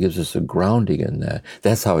us and gives us a grounding in that,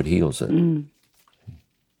 that's how it heals it,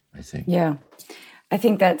 I think. Yeah. I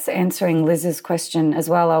think that's answering Liz's question as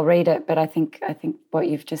well. I'll read it, but I think what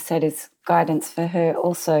you've just said is guidance for her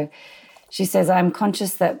also. She says, I'm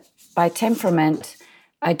conscious that by temperament,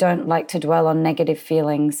 I don't like to dwell on negative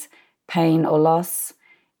feelings, pain or loss,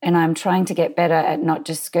 and I'm trying to get better at not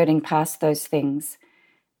just skirting past those things.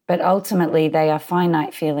 But ultimately, they are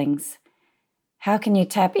finite feelings. How can you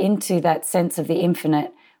tap into that sense of the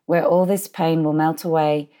infinite where all this pain will melt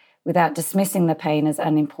away without dismissing the pain as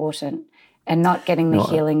unimportant and not getting the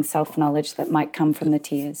healing self-knowledge that might come from the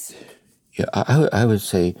tears? Yeah, I would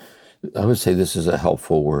say this is a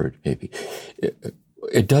helpful word, maybe.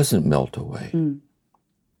 It doesn't melt away. Mm.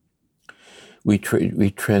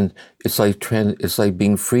 It's like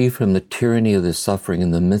being free from the tyranny of the suffering in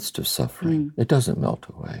the midst of suffering. Mm. It doesn't melt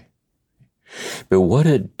away. But what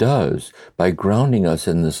it does, by grounding us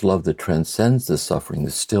in this love that transcends the suffering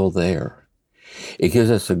that's still there, it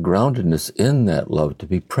gives us a groundedness in that love to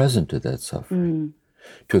be present to that suffering,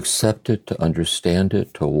 to accept it, to understand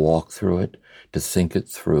it, to walk through it, to think it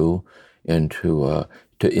through, and to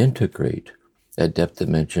integrate that depth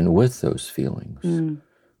dimension with those feelings. Mm.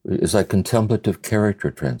 It's like contemplative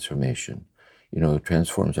character transformation. It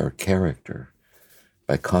transforms our character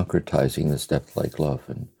by concretizing this depth-like love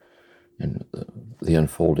and the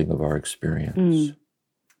unfolding of our experience. Mm.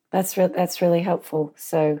 That's really helpful.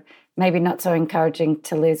 So maybe not so encouraging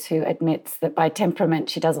to Liz, who admits that by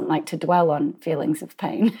temperament she doesn't like to dwell on feelings of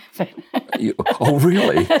pain. Oh,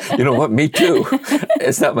 really? You know what? Me too.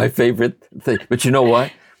 It's not my favorite thing. But you know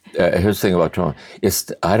what? Here's the thing about trauma.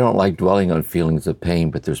 I don't like dwelling on feelings of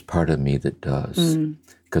pain, but there's part of me that does,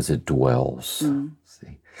 because it dwells.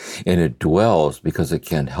 See? And it dwells because it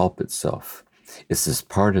can't help itself. It's this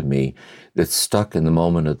part of me that's stuck in the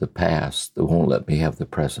moment of the past that won't let me have the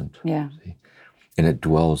present. Yeah. See? And it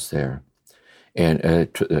dwells there. And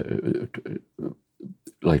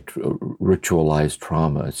like ritualized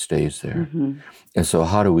trauma, it stays there. Mm-hmm. And so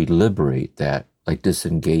how do we liberate that? Like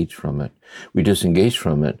disengage from it. We disengage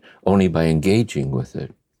from it only by engaging with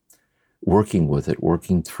it,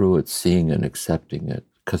 working through it, seeing and accepting it,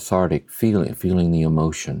 cathartic, feeling the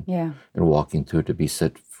emotion, and walking through it, to be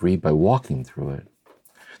set free by walking through it.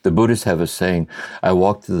 The Buddhists have a saying, I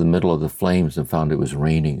walked through the middle of the flames and found it was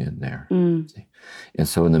raining in there. Mm. And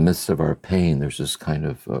so in the midst of our pain, there's this kind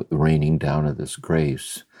of raining down of this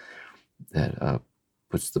grace that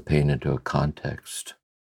puts the pain into a context.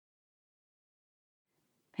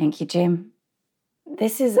 Thank you, Jim.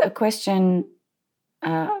 This is a question,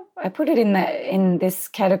 I put it in this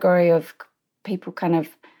category of people kind of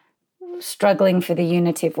struggling for the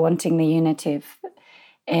unitive, wanting the unitive.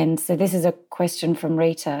 And so this is a question from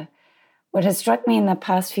Rita. What has struck me in the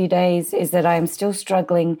past few days is that I am still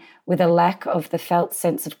struggling with a lack of the felt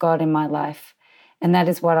sense of God in my life, and that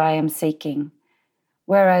is what I am seeking.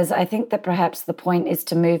 Whereas I think that perhaps the point is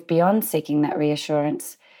to move beyond seeking that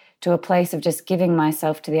reassurance to a place of just giving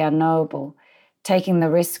myself to the unknowable, taking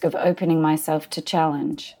the risk of opening myself to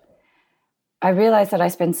challenge. I realize that I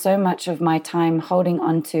spend so much of my time holding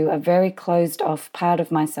on to a very closed-off part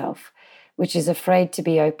of myself, which is afraid to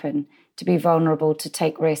be open, to be vulnerable, to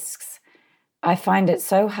take risks. I find it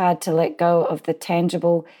so hard to let go of the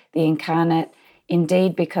tangible, the incarnate,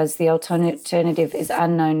 indeed because the alternative is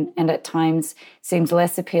unknown and at times seems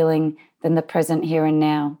less appealing than the present here and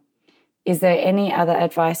now. Is there any other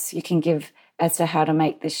advice you can give as to how to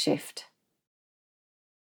make this shift?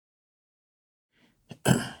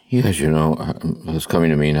 Yes, what's coming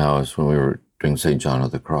to me now is when we were doing St. John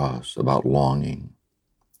of the Cross about longing.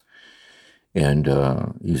 And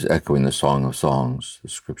he's echoing the Song of Songs, the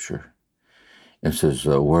scripture, and says,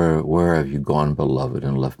 where have you gone, beloved,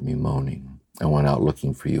 and left me moaning? I went out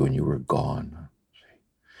looking for you and you were gone.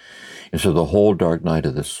 And so the whole dark night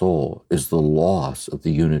of the soul is the loss of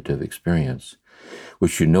the unitive experience,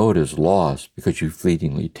 which you know it is lost because you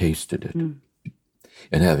fleetingly tasted it. Mm.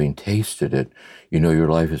 And having tasted it, you know your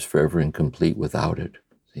life is forever incomplete without it.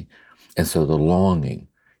 See? And so the longing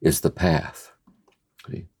is the path.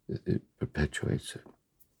 See? It perpetuates it.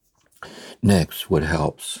 Next, what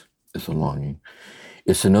helps is the longing,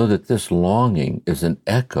 is to know that this longing is an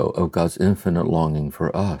echo of God's infinite longing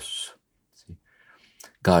for us. See?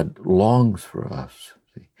 God longs for us.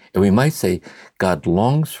 See? And we might say God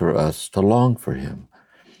longs for us to long for him.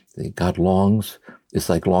 See? God longs, it's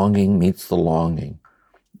like longing meets the longing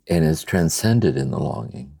and is transcended in the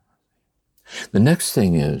longing. The next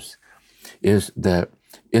thing is that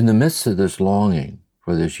in the midst of this longing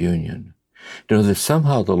for this union, to know that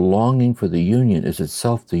somehow the longing for the union is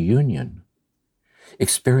itself the union,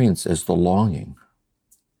 experienced as the longing.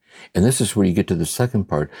 And this is where you get to the second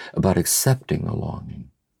part about accepting the longing.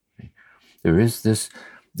 There is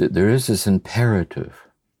this imperative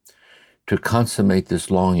to consummate this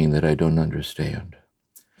longing that I don't understand.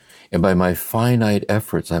 And by my finite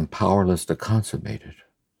efforts, I'm powerless to consummate it.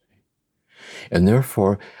 And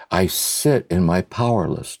therefore, I sit in my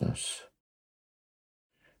powerlessness,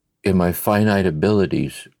 in my finite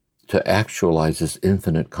abilities to actualize this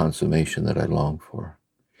infinite consummation that I long for.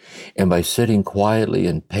 And by sitting quietly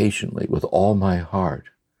and patiently with all my heart,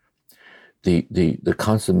 the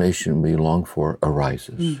consummation we long for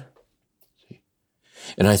arises. See?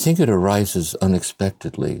 And I think it arises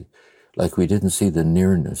unexpectedly, like we didn't see the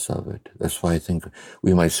nearness of it. That's why I think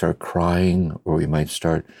we might start crying, or we might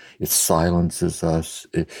start, it silences us.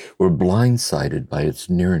 We're blindsided by its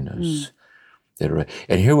nearness.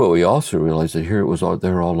 And here what we also realize, that here it was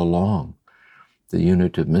there all along. The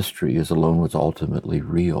unitive mystery is alone what's ultimately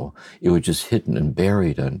real. It was just hidden and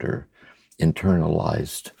buried under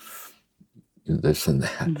internalized this and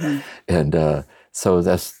that. Mm-hmm. And so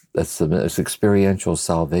that's experiential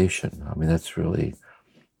salvation. I mean, that's really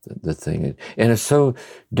the thing. And it's so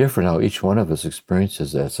different how each one of us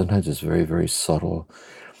experiences that. Sometimes it's very, very subtle.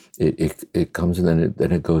 It comes and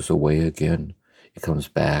then it goes away again. It comes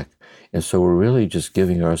back. And so we're really just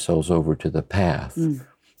giving ourselves over to the path and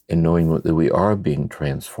knowing that we are being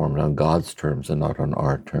transformed on God's terms and not on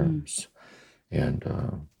our terms.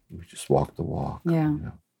 And we just walk the walk. Yeah,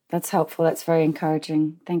 that's helpful. That's very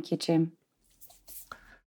encouraging. Thank you, Jim.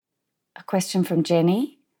 A question from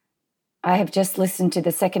Jenny. I have just listened to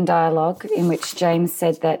the second dialogue in which James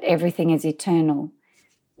said that everything is eternal.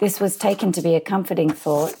 This was taken to be a comforting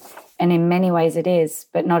thought, and in many ways it is,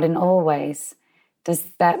 but not in all ways. Does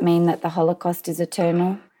that mean that the Holocaust is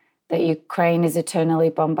eternal, that Ukraine is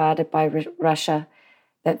eternally bombarded by Russia,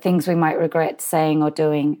 that things we might regret saying or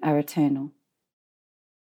doing are eternal?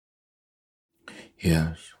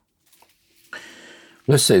 Yes.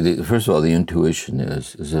 Let's say, first of all, the intuition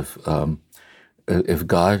is if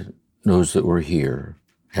God knows that we're here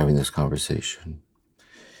having this conversation,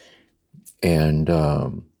 and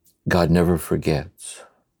God never forgets,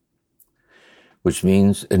 which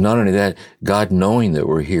means, and not only that, God knowing that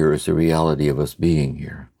we're here is the reality of us being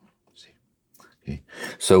here. See? Okay.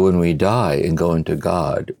 So when we die and go into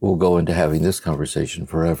God, we'll go into having this conversation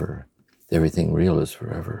forever. Everything real is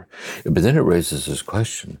forever. But then it raises this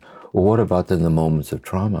question, well, what about then the moments of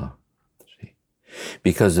trauma? See?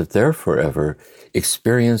 Because if they're forever,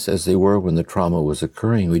 experienced as they were when the trauma was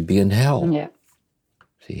occurring, we'd be in hell. Yeah.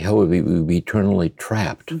 See, hell would be eternally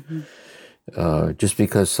trapped. Mm-hmm. Just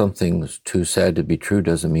because something's too sad to be true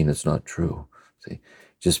doesn't mean it's not true. See?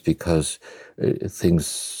 Just because things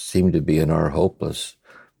seem to be and are hopeless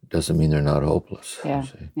doesn't mean they're not hopeless. Yeah.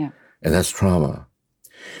 Yeah. And that's trauma.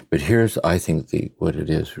 But here's, I think, what it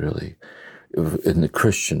is really, in the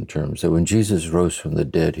Christian terms, that when Jesus rose from the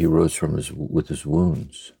dead, he rose with his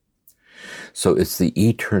wounds. So it's the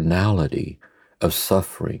eternality of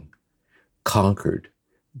suffering conquered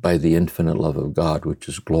by the infinite love of God, which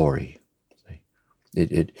is glory.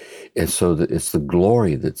 And so it's the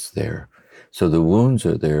glory that's there. So the wounds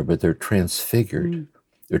are there, but they're transfigured. Mm.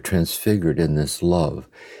 They're transfigured in this love.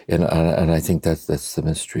 And I think that's the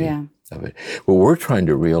mystery of it. What we're trying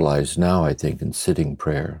to realize now, I think, in sitting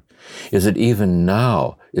prayer, is that even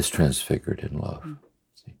now is transfigured in love.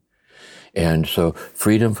 See? And so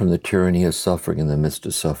freedom from the tyranny of suffering in the midst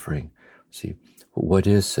of suffering. See, what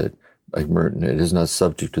is it? Like Merton, it is not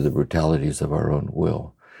subject to the brutalities of our own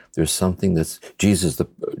will. There's something that's, Jesus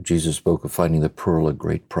spoke of finding the pearl of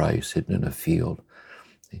great price hidden in a field.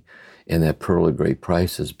 See? And that pearl of great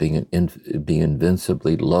price is being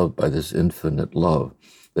invincibly loved by this infinite love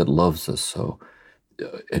that loves us so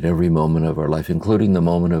at every moment of our life, including the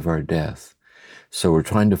moment of our death. So we're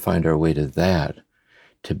trying to find our way to that,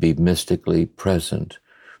 to be mystically present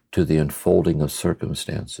to the unfolding of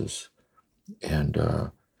circumstances.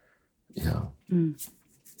 And,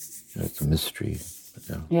 it's a mystery.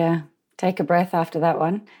 Yeah. Take a breath after that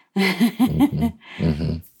one.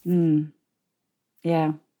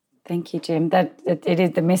 Yeah. Thank you, Jim. That it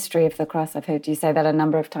is the mystery of the cross. I've heard you say that a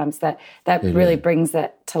number of times. That really brings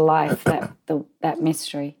that to life. That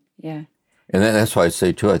mystery. Yeah. And that's why I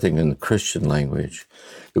say too. I think in the Christian language,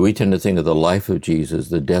 that we tend to think of the life of Jesus,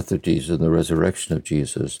 the death of Jesus, and the resurrection of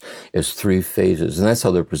Jesus as three phases, and that's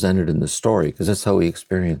how they're presented in the story, because that's how we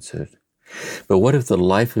experience it. But what if the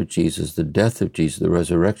life of Jesus, the death of Jesus, the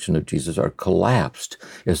resurrection of Jesus are collapsed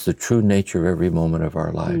as the true nature of every moment of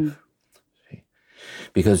our life?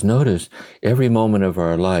 Because notice, every moment of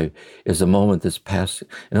our life is a moment that's passing.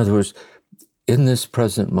 In other words, in this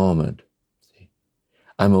present moment,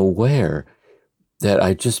 I'm aware that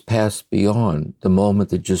I just passed beyond the moment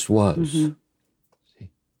that just was.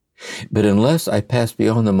 But unless I passed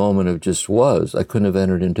beyond the moment of just was, I couldn't have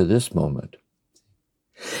entered into this moment.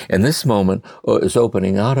 And this moment is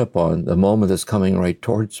opening out upon the moment that's coming right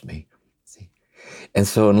towards me. And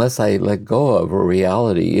so unless I let go of, or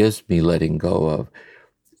reality is me letting go of,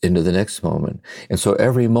 into the next moment. And so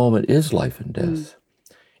every moment is life and death.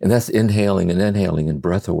 And that's inhaling and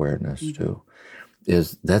breath awareness too.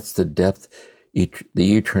 That's the depth,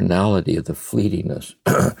 the eternality of the fleetingness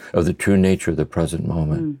of the true nature of the present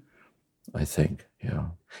moment, I think.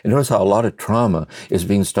 And notice how a lot of trauma is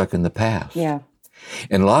being stuck in the past. Yeah.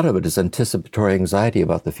 And a lot of it is anticipatory anxiety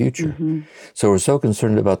about the future. So we're so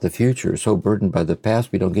concerned about the future, so burdened by the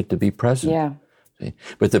past, we don't get to be present. Yeah.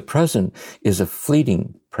 But the present is a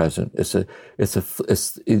fleeting present. It's the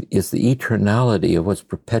eternality of what's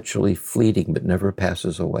perpetually fleeting but never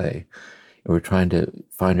passes away. And we're trying to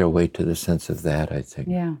find our way to the sense of that, I think.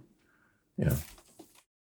 Yeah.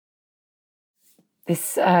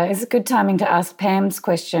 This is a good timing to ask Pam's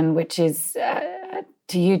question, which is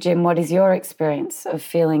to you, Jim, what is your experience of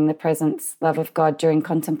feeling the presence, love of God during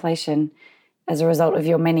contemplation as a result of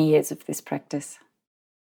your many years of this practice?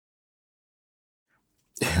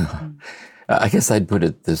 I guess I'd put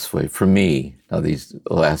it this way. For me, now the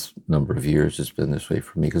last number of years has been this way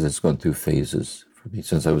for me because it's gone through phases for me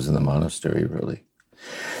since I was in the monastery, really.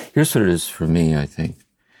 Here's what it is for me, I think.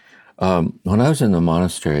 When I was in the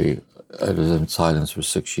monastery, I was in silence for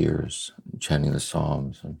 6 years, chanting the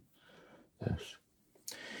Psalms and this.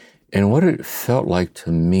 And what it felt like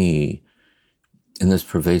to me in this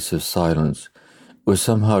pervasive silence was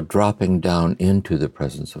somehow dropping down into the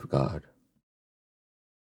presence of God.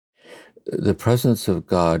 The presence of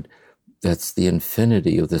God, that's the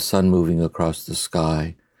infinity of the sun moving across the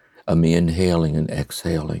sky, of me inhaling and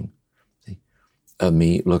exhaling, of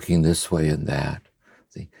me looking this way and that.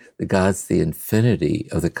 The God's the infinity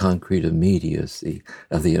of the concrete immediacy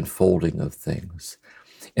of the unfolding of things.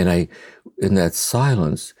 And in that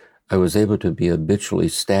silence, I was able to be habitually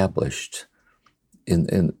established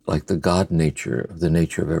in like the God nature, the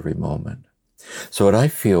nature of every moment. So what I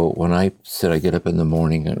feel when I get up in the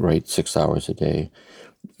morning and write 6 hours a day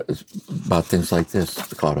about things like this,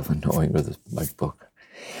 The Cloud of Unknowing, or my book.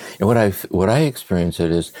 And what I experience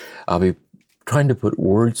it is I'll be trying to put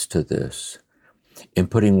words to this,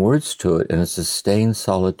 and putting words to it in a sustained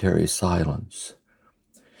solitary silence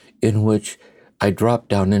in which I drop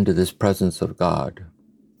down into this presence of God.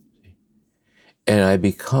 And I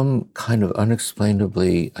become kind of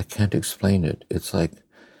unexplainably, I can't explain it. It's like,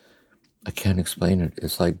 I can't explain it.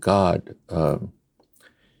 It's like God.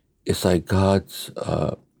 It's like God's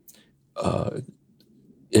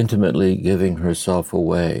intimately giving herself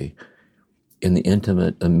away in the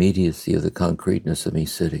intimate immediacy of the concreteness of me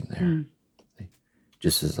sitting there,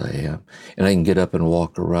 just as I am. And I can get up and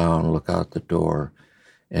walk around, look out the door,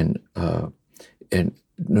 and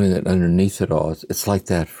knowing that underneath it all, it's like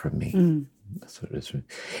that for me. That's what it is.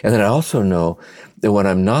 And then I also know that when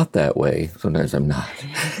I'm not that way, sometimes I'm not,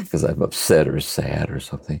 because I'm upset or sad or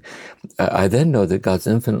something, I then know that God's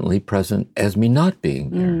infinitely present as me not being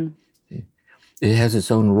there. It has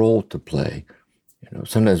its own role to play.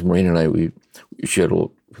 Sometimes Maureen and I, we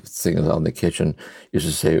thing on the kitchen used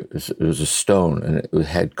to say it was a stone and it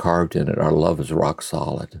had carved in it, our love is rock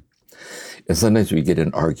solid. And sometimes we get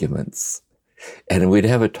in arguments. And we'd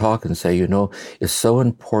have a talk and say, it's so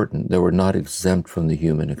important that we're not exempt from the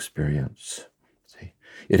human experience. See?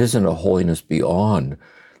 It isn't a holiness beyond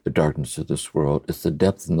the darkness of this world. It's the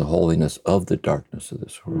depth and the holiness of the darkness of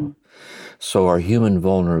this world. So our human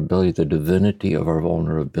vulnerability, the divinity of our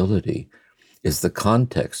vulnerability, is the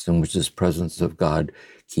context in which this presence of God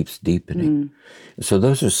keeps deepening. So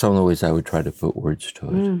those are some of the ways I would try to put words to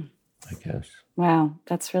it, I guess. Wow,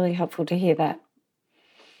 that's really helpful to hear that.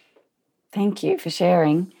 Thank you for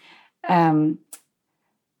sharing.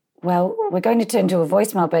 Well, we're going to turn to a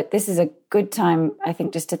voicemail, but this is a good time, I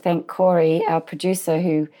think, just to thank Corey, our producer,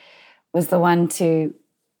 who was the one to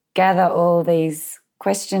gather all these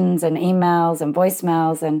questions and emails and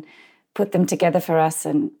voicemails and put them together for us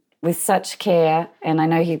and with such care. And I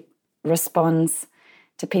know he responds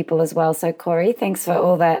to people as well. So, Corey, thanks for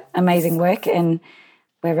all that amazing work, and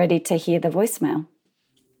we're ready to hear the voicemail.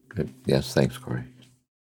 Good. Yes, thanks, Corey.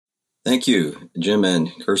 Thank you, Jim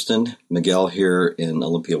and Kirsten. Miguel here in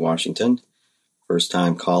Olympia, Washington.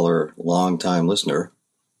 First-time caller, long-time listener.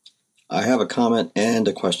 I have a comment and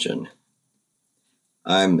a question.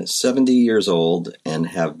 I'm 70 years old and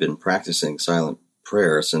have been practicing silent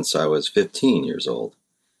prayer since I was 15 years old.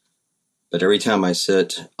 But every time I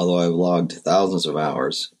sit, although I've logged thousands of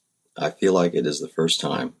hours, I feel like it is the first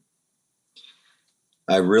time.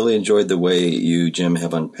 I really enjoyed the way you, Jim,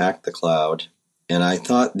 have unpacked the cloud, and I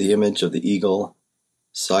thought the image of the eagle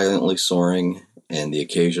silently soaring and the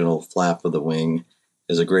occasional flap of the wing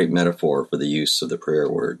is a great metaphor for the use of the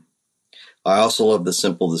prayer word. I also love the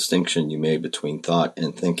simple distinction you made between thought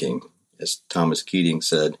and thinking. As Thomas Keating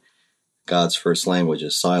said, God's first language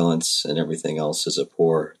is silence and everything else is a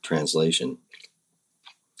poor translation.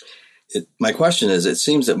 My question is, it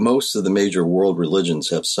seems that most of the major world religions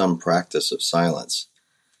have some practice of silence.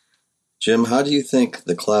 Jim, how do you think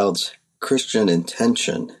the cloud's Christian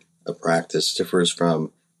intention of practice differs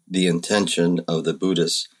from the intention of the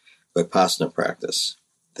Buddhist Vipassana practice?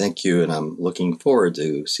 Thank you, and I'm looking forward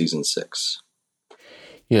to season 6.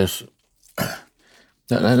 Yes.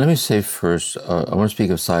 Now, let me say first, I want to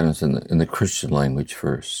speak of silence in the Christian language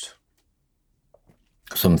first.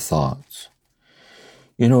 Some thoughts.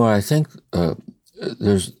 I think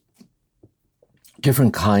there's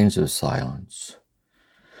different kinds of silence.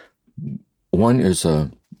 One is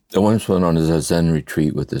I once went on a Zen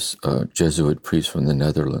retreat with this Jesuit priest from the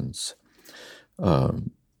Netherlands.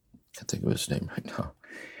 Can't think of his name right now.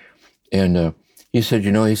 And he said,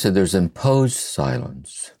 there's imposed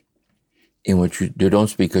silence in which you don't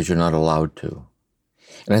speak because you're not allowed to.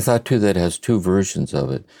 And I thought, too, that has two versions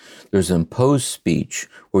of it. There's imposed speech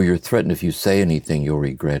where you're threatened if you say anything, you'll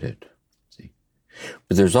regret it. See?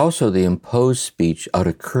 But there's also the imposed speech out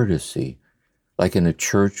of courtesy, like in a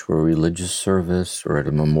church or a religious service or at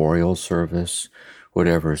a memorial service,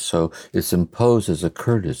 whatever. So it's imposed as a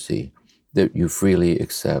courtesy that you freely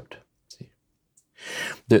accept.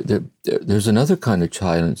 There's another kind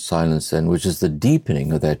of silence then, which is the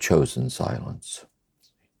deepening of that chosen silence.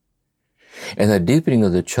 And that deepening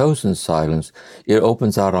of the chosen silence, it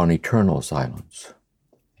opens out on eternal silence.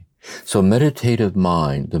 So meditative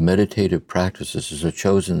mind, the meditative practices is a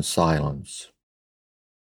chosen silence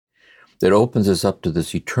that opens us up to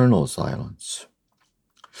this eternal silence.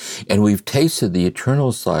 And we've tasted the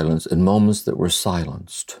eternal silence in moments that were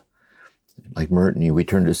silenced. Like Merton, we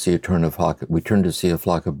turn to see a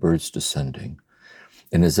flock of birds descending.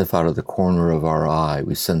 And as if out of the corner of our eye,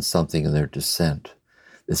 we sense something in their descent,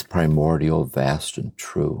 this primordial, vast, and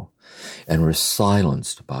true. And we're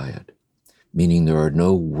silenced by it, meaning there are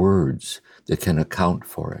no words that can account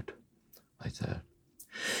for it, like that.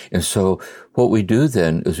 And so what we do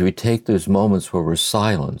then is we take those moments where we're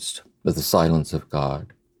silenced with the silence of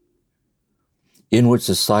God, in which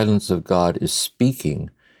the silence of God is speaking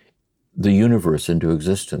the universe into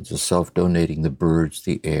existence, is self-donating the birds,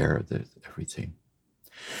 the air, everything.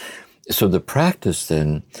 So the practice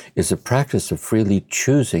then is a practice of freely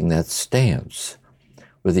choosing that stance,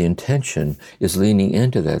 where the intention is leaning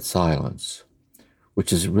into that silence,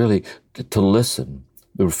 which is really to listen.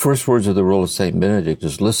 The first words of the rule of St. Benedict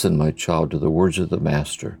is, "Listen, my child, to the words of the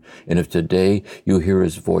Master. And if today you hear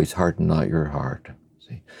his voice, harden not your heart."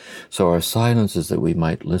 See? So our silence is that we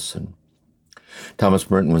might listen. Thomas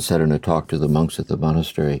Merton once said in a talk to the monks at the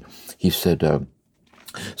monastery, he said,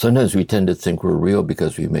 sometimes we tend to think we're real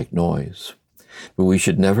because we make noise. But we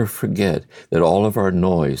should never forget that all of our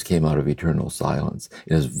noise came out of eternal silence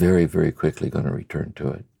and is very, very quickly going to return to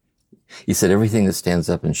it. He said everything that stands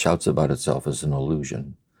up and shouts about itself is an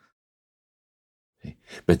illusion.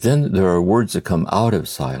 But then there are words that come out of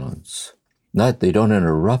silence. They don't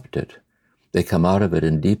interrupt it. They come out of it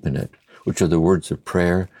and deepen it, which are the words of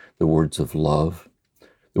prayer, the words of love,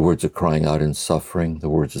 the words of crying out in suffering, the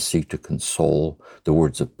words that seek to console, the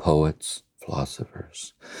words of poets,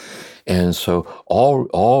 philosophers. And so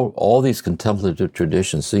all these contemplative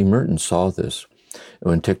traditions, see, Merton saw this.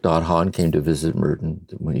 When Thich Nhat Hanh came to visit Merton,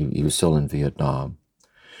 when he was still in Vietnam,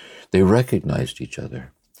 they recognized each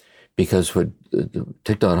other. Because what Thich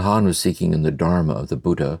Nhat Hanh was seeking in the Dharma of the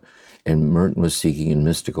Buddha, and Merton was seeking in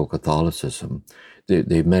mystical Catholicism,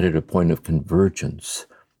 they met at a point of convergence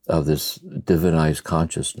of this divinized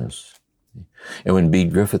consciousness. And when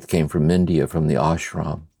Bede Griffith came from India, from the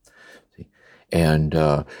ashram, and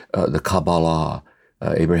the Kabbalah,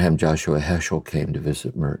 Abraham Joshua Heschel came to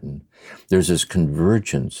visit Merton. There's this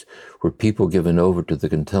convergence where people given over to the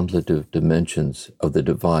contemplative dimensions of the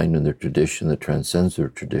divine and their tradition that transcends their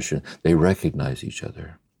tradition, they recognize each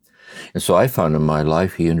other. And so I found in my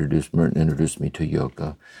life, Merton introduced me to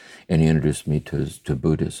yoga, and he introduced me to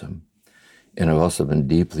Buddhism. And I've also been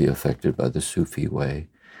deeply affected by the Sufi way.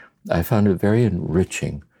 I found it very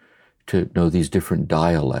enriching to know these different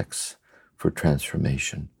dialects for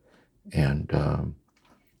transformation. And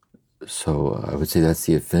so I would say that's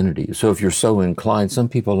the affinity. So if you're so inclined, some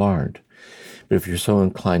people aren't, but if you're so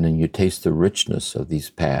inclined and you taste the richness of these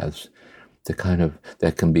paths,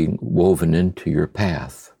 that can be woven into your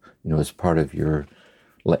path, as part of your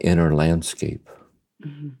inner landscape.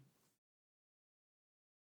 Mm-hmm.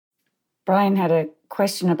 Brian had a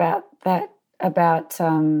question about that,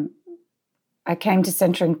 I came to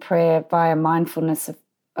centering prayer via mindfulness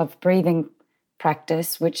of breathing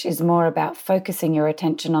practice, which is more about focusing your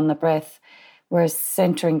attention on the breath, whereas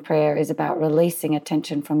centering prayer is about releasing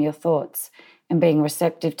attention from your thoughts and being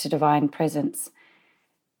receptive to divine presence.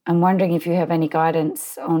 I'm wondering if you have any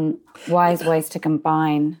guidance on wise ways to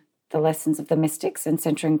combine the lessons of the mystics and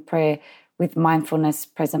centering prayer with mindfulness,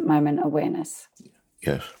 present moment awareness.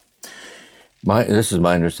 Yes. This is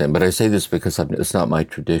my understanding, but I say this because it's not my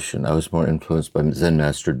tradition. I was more influenced by Zen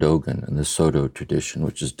Master Dogen and the Soto tradition,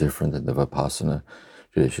 which is different than the Vipassana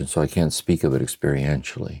tradition, so I can't speak of it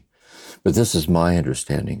experientially. But this is my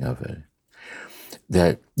understanding of it,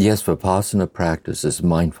 that yes, Vipassana practice is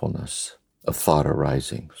mindfulness of thought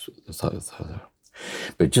arising.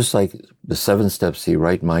 But just like the 7 steps to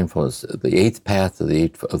right mindfulness, the 8th path of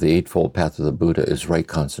the Eightfold Path of the Buddha is right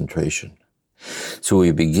concentration. So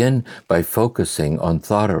we begin by focusing on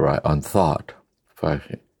thought. But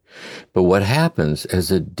what happens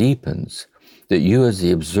as it deepens, that you as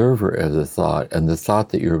the observer of the thought and the thought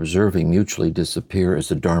that you're observing mutually disappear as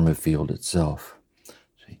the Dharma field itself.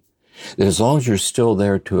 See? That as long as you're still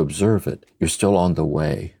there to observe it, you're still on the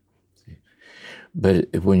way. See?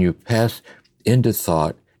 But when you pass into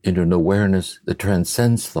thought, into an awareness that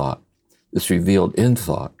transcends thought, that's revealed in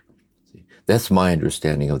thought, that's my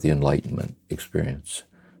understanding of the Enlightenment experience.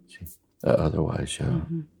 Otherwise, yeah.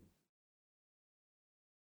 Mm-hmm.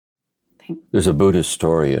 There's a Buddhist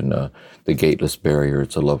story in The Gateless Barrier.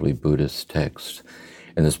 It's a lovely Buddhist text.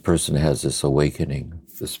 And this person has this awakening,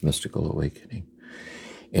 this mystical awakening.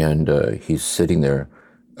 And he's sitting there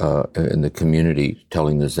in the community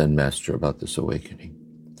telling the Zen master about this awakening.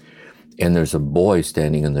 And there's a boy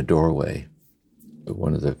standing in the doorway,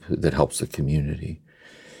 that helps the community.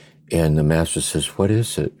 And the master says, what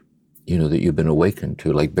is it, that you've been awakened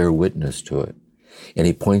to? Like, bear witness to it. And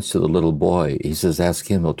he points to the little boy. He says, ask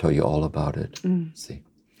him, he'll tell you all about it. Mm. See?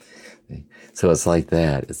 So it's like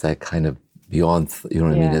that. It's that kind of beyond, I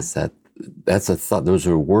mean? It's that's a thought. Those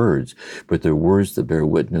are words, but they're words that bear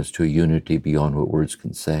witness to a unity beyond what words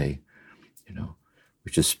can say,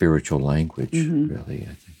 which is spiritual language, really,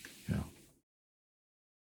 I think.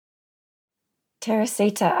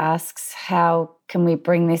 Teresita asks, how can we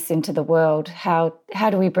bring this into the world? How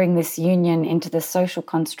do we bring this union into the social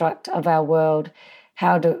construct of our world?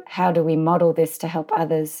 How do we model this to help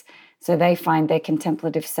others so they find their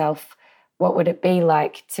contemplative self? What would it be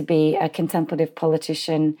like to be a contemplative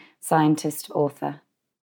politician, scientist, author?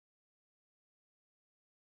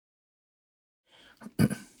 Yeah,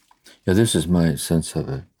 this is my sense of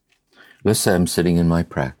it. Let's say I'm sitting in my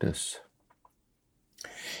practice.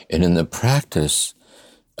 And in the practice,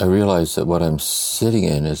 I realize that what I'm sitting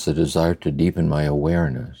in is the desire to deepen my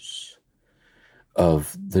awareness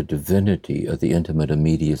of the divinity, of the intimate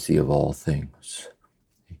immediacy of all things.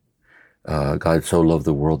 God so loved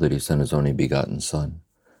the world that he sent his only begotten Son.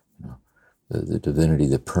 The divinity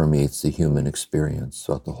that permeates the human experience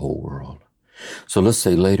throughout the whole world. So let's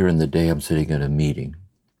say later in the day, I'm sitting at a meeting.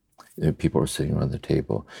 People are sitting around the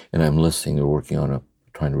table, and I'm listening. They're working on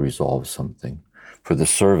trying to resolve something. for the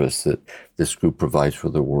service that this group provides for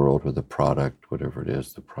the world, or the product, whatever it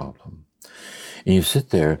is, the problem. And you sit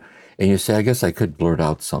there and you say, I guess I could blurt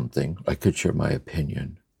out something. I could share my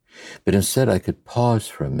opinion. But instead, I could pause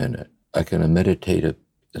for a minute. I can meditate and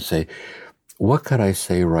say, what could I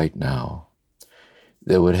say right now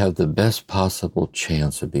that would have the best possible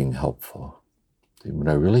chance of being helpful? When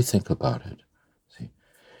I really think about it.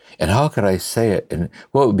 And how could I say it? And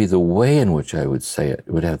what would be the way in which I would say it?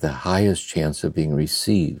 It would have the highest chance of being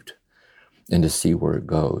received, and to see where it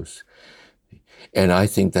goes. And I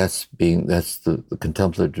think that's the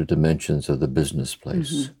contemplative dimensions of the business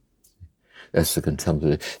place. Mm-hmm. That's the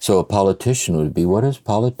contemplative. So a politician would be, what is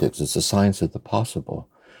politics? It's the science of the possible.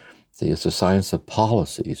 See, it's the science of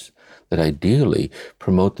policies that ideally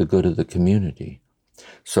promote the good of the community.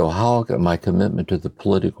 So how can my commitment to the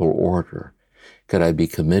political order, could I be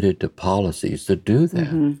committed to policies that do that?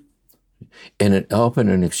 Mm-hmm. And an open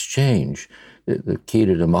and exchange, the key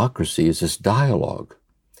to democracy is this dialogue.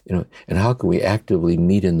 And how can we actively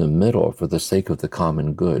meet in the middle for the sake of the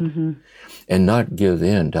common good, mm-hmm. and not give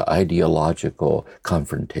in to ideological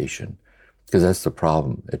confrontation? Because that's the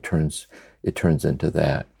problem. It turns into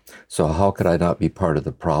that. So how could I not be part of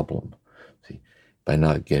the problem? See, by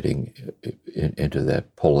not getting into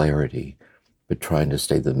that polarity, but trying to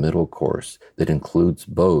stay the middle course that includes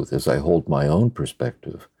both, as I hold my own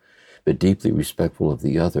perspective, but deeply respectful of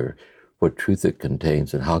the other, what truth it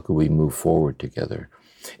contains, and how can we move forward together,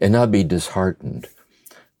 and not be disheartened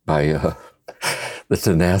by the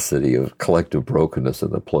tenacity of collective brokenness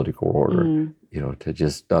in the political order. To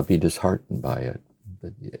just not be disheartened by it.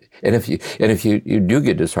 And if you do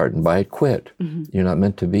get disheartened by it, quit. Mm-hmm. You're not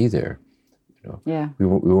meant to be there. Yeah. We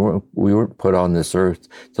weren't put on this earth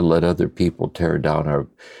to let other people tear down our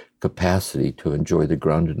capacity to enjoy the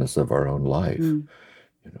groundedness of our own life. Mm.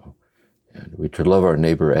 And we should love our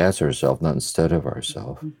neighbor as ourselves, not instead of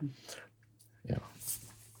ourselves. Mm-hmm.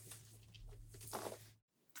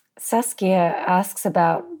 Saskia asks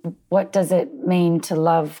about, what does it mean to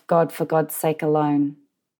love God for God's sake alone?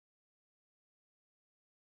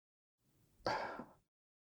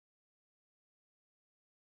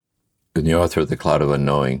 And the author of The Cloud of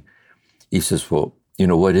Unknowing, he says, well,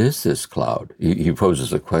 what is this cloud? He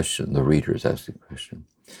poses a question, the reader is asking a question.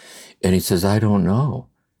 And he says, I don't know.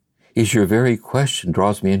 Is your very question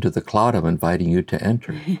draws me into the cloud I'm inviting you to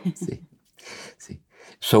enter. See.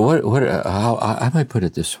 So how I might put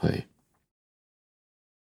it this way.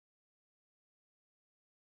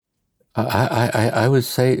 I would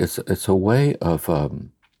say it's a way of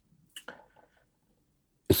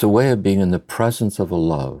being in the presence of a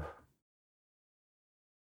love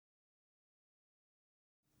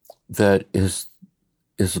that is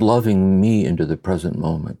loving me into the present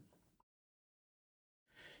moment.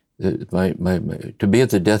 To be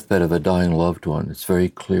at the deathbed of a dying loved one, it's very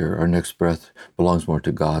clear our next breath belongs more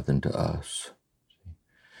to God than to us.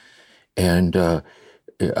 And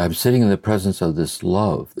I'm sitting in the presence of this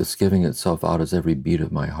love that's giving itself out as every beat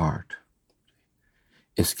of my heart.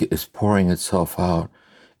 It's pouring itself out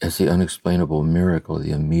as the unexplainable miracle,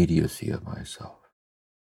 the immediacy of myself.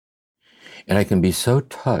 And I can be so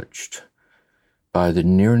touched by the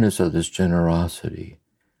nearness of this generosity,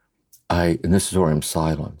 and this is where I'm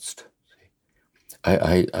silenced.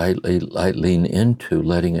 I lean into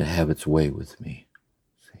letting it have its way with me.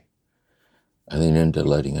 I lean into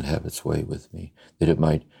letting it have its way with me, that it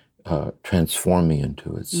might transform me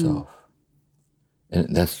into itself.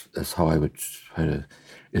 And that's how I would try to.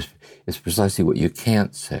 It's precisely what you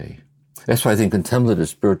can't say. That's why I think contemplative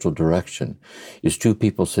spiritual direction is two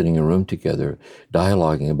people sitting in a room together,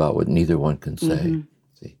 dialoguing about what neither one can say. Mm-hmm.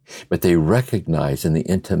 See? But they recognize in the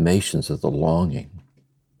intimations of the longing,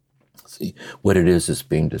 see, what it is that's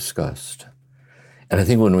being discussed. And I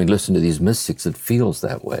think when we listen to these mystics, it feels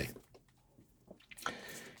that way.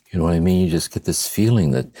 You know what I mean? You just get this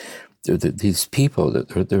feeling that these people,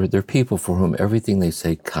 they're people for whom everything they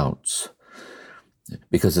say counts,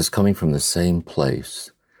 because it's coming from the same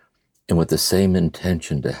place and with the same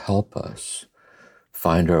intention to help us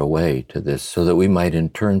find our way to this, so that we might in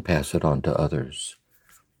turn pass it on to others.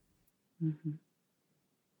 Mm-hmm.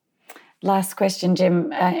 Last question,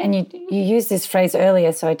 Jim, and you used this phrase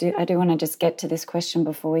earlier, so I do want to just get to this question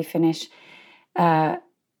before we finish.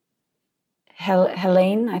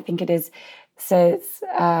 Helene, I think it is, says,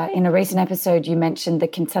 in a recent episode you mentioned the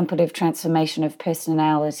contemplative transformation of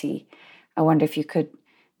personality. I wonder if you could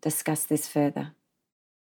discuss this further.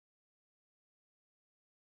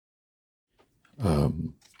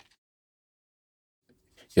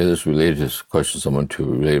 This related to this question someone to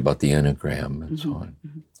relate about the Enneagram and so on.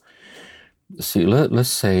 Mm-hmm. See, let's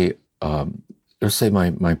say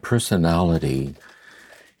my personality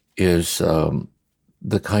is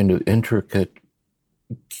the kind of intricate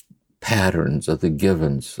patterns of the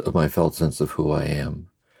givens of my felt sense of who I am.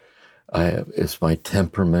 It's my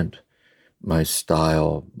temperament, my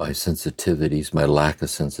style, my sensitivities, my lack of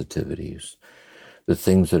sensitivities, the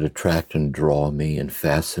things that attract and draw me and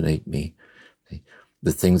fascinate me,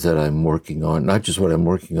 the things that I'm working on, not just what I'm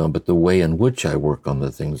working on, but the way in which I work on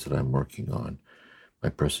the things that I'm working on, my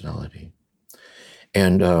personality.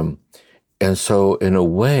 And so in a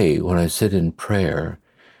way, when I sit in prayer,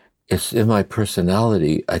 it's in my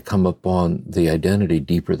personality, I come upon the identity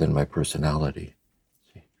deeper than my personality.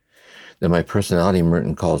 Then my personality,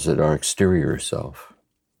 Merton calls it our exterior self.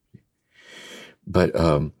 But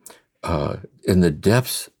in the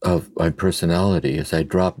depths of my personality, as I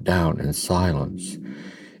drop down in silence,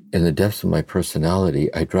 in the depths of my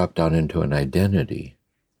personality, I drop down into an identity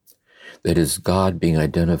that is God being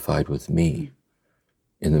identified with me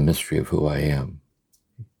in the mystery of who I am.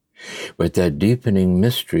 But that deepening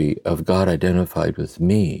mystery of God identified with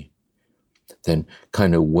me then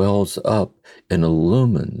kind of wells up and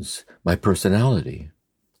illumines my personality.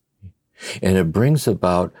 And it brings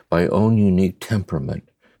about my own unique temperament,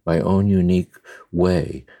 my own unique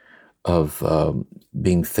way of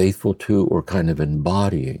being faithful to or kind of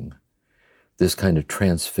embodying this kind of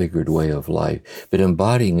transfigured way of life. But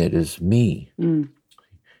embodying it is me.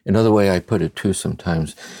 Another way I put it too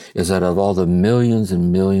sometimes is that of all the millions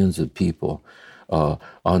and millions of people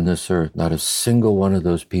on this earth, not a single one of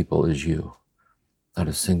those people is you. Not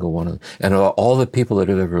a single one of them. And all the people that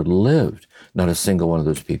have ever lived, not a single one of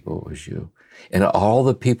those people was you. And all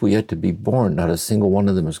the people yet to be born, not a single one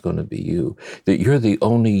of them is going to be you. That you're the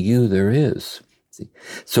only you there is. See?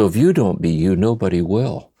 So if you don't be you, nobody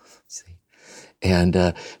will. See?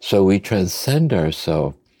 And so we transcend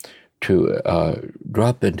ourselves to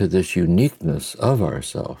drop into this uniqueness of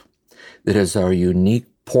ourselves that is our unique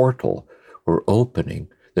portal or opening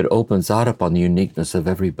that opens out upon the uniqueness of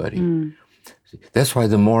everybody. That's why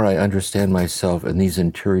the more I understand myself in these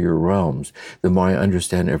interior realms, the more I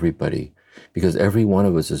understand everybody, because every one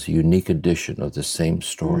of us is a unique edition of the same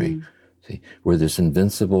story. See, we're this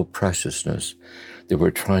invincible preciousness that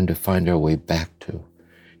we're trying to find our way back to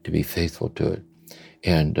be faithful to it.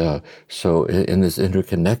 And so in this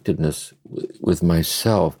interconnectedness with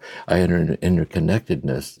myself, I enter an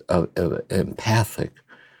interconnectedness of empathic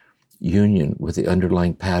union with the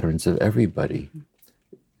underlying patterns of everybody.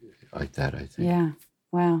 Like that, I think. Yeah,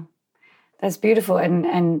 wow. That's beautiful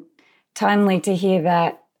and timely to hear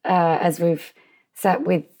that as we've sat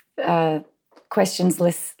with questions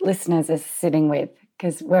listeners are sitting with,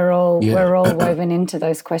 because we're all woven into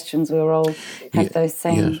those questions. We all have those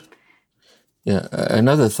same... Yeah,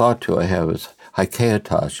 another thought too I have is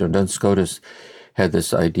haikaitas. Duns Scotus had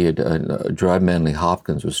this idea, Gerard Manley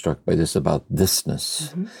Hopkins was struck by this about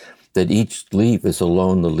thisness, that each leaf is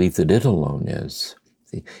alone the leaf that it alone is.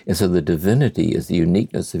 See? And so the divinity is the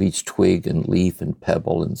uniqueness of each twig and leaf and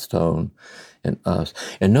pebble and stone and us.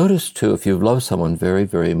 And notice too, if you've loved someone very,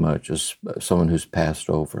 very much, as someone who's passed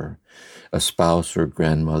over, a spouse or a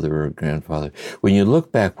grandmother or a grandfather, when you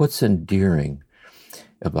look back, what's endearing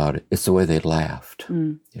about it? It's the way they laughed,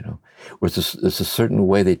 you know. There's a certain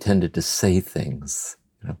way they tended to say things,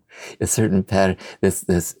 you know. A certain pattern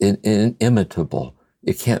that's inimitable.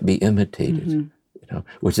 It can't be imitated, you know,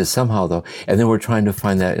 which is somehow though, and then we're trying to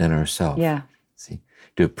find that in ourselves. Yeah. See,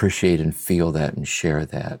 to appreciate and feel that and share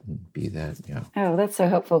that and be that, you know. Oh, that's so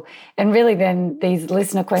helpful. And really then these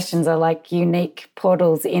listener questions are like unique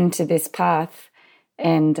portals into this path.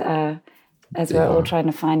 And as we're all trying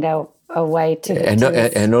to find out a way to...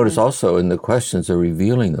 And notice also in the questions, they're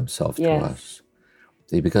revealing themselves to us.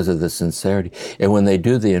 See, because of the sincerity. And when they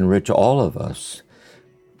do, they enrich all of us.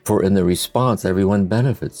 For in the response, everyone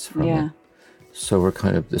benefits from it. So we're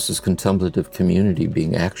kind of, this is contemplative community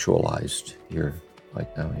being actualized here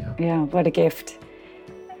right now, Yeah, what a gift.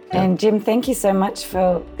 Yeah. And Jim, thank you so much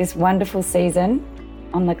for this wonderful season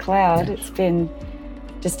on the cloud. Yes. It's been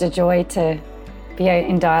just a joy to be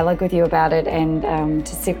in dialogue with you about it and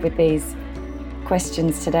to sit with these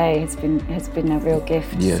questions today has been a real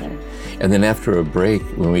gift. Yeah. So. And then after a break,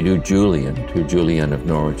 when we do Julian of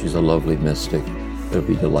Norwich, she's a lovely mystic. It'll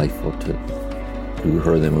be delightful to do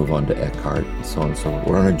her, then move on to Eckhart and so on and so forth.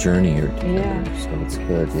 We're on a journey here together, so it's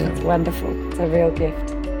good. Yeah. It's wonderful. It's a real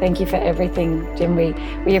gift. Thank you for everything, Jim.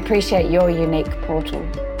 We appreciate your unique portal.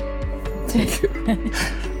 Thank you.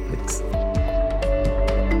 Thanks.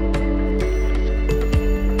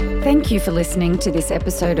 Thank you for listening to this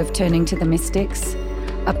episode of Turning to the Mystics,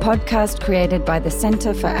 a podcast created by the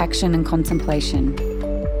Center for Action and Contemplation.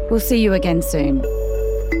 We'll see you again soon.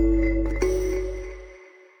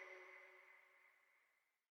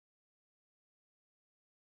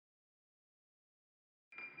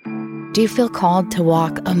 Do you feel called to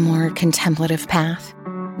walk a more contemplative path?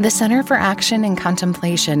 The Center for Action and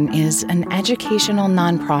Contemplation is an educational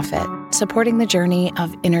nonprofit supporting the journey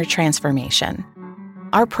of inner transformation.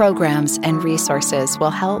 Our programs and resources will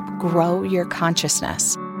help grow your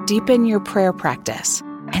consciousness, deepen your prayer practice,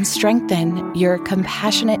 and strengthen your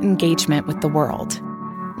compassionate engagement with the world.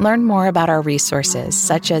 Learn more about our resources,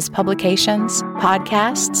 such as publications,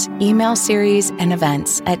 podcasts, email series, and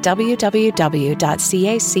events at www.cac.org.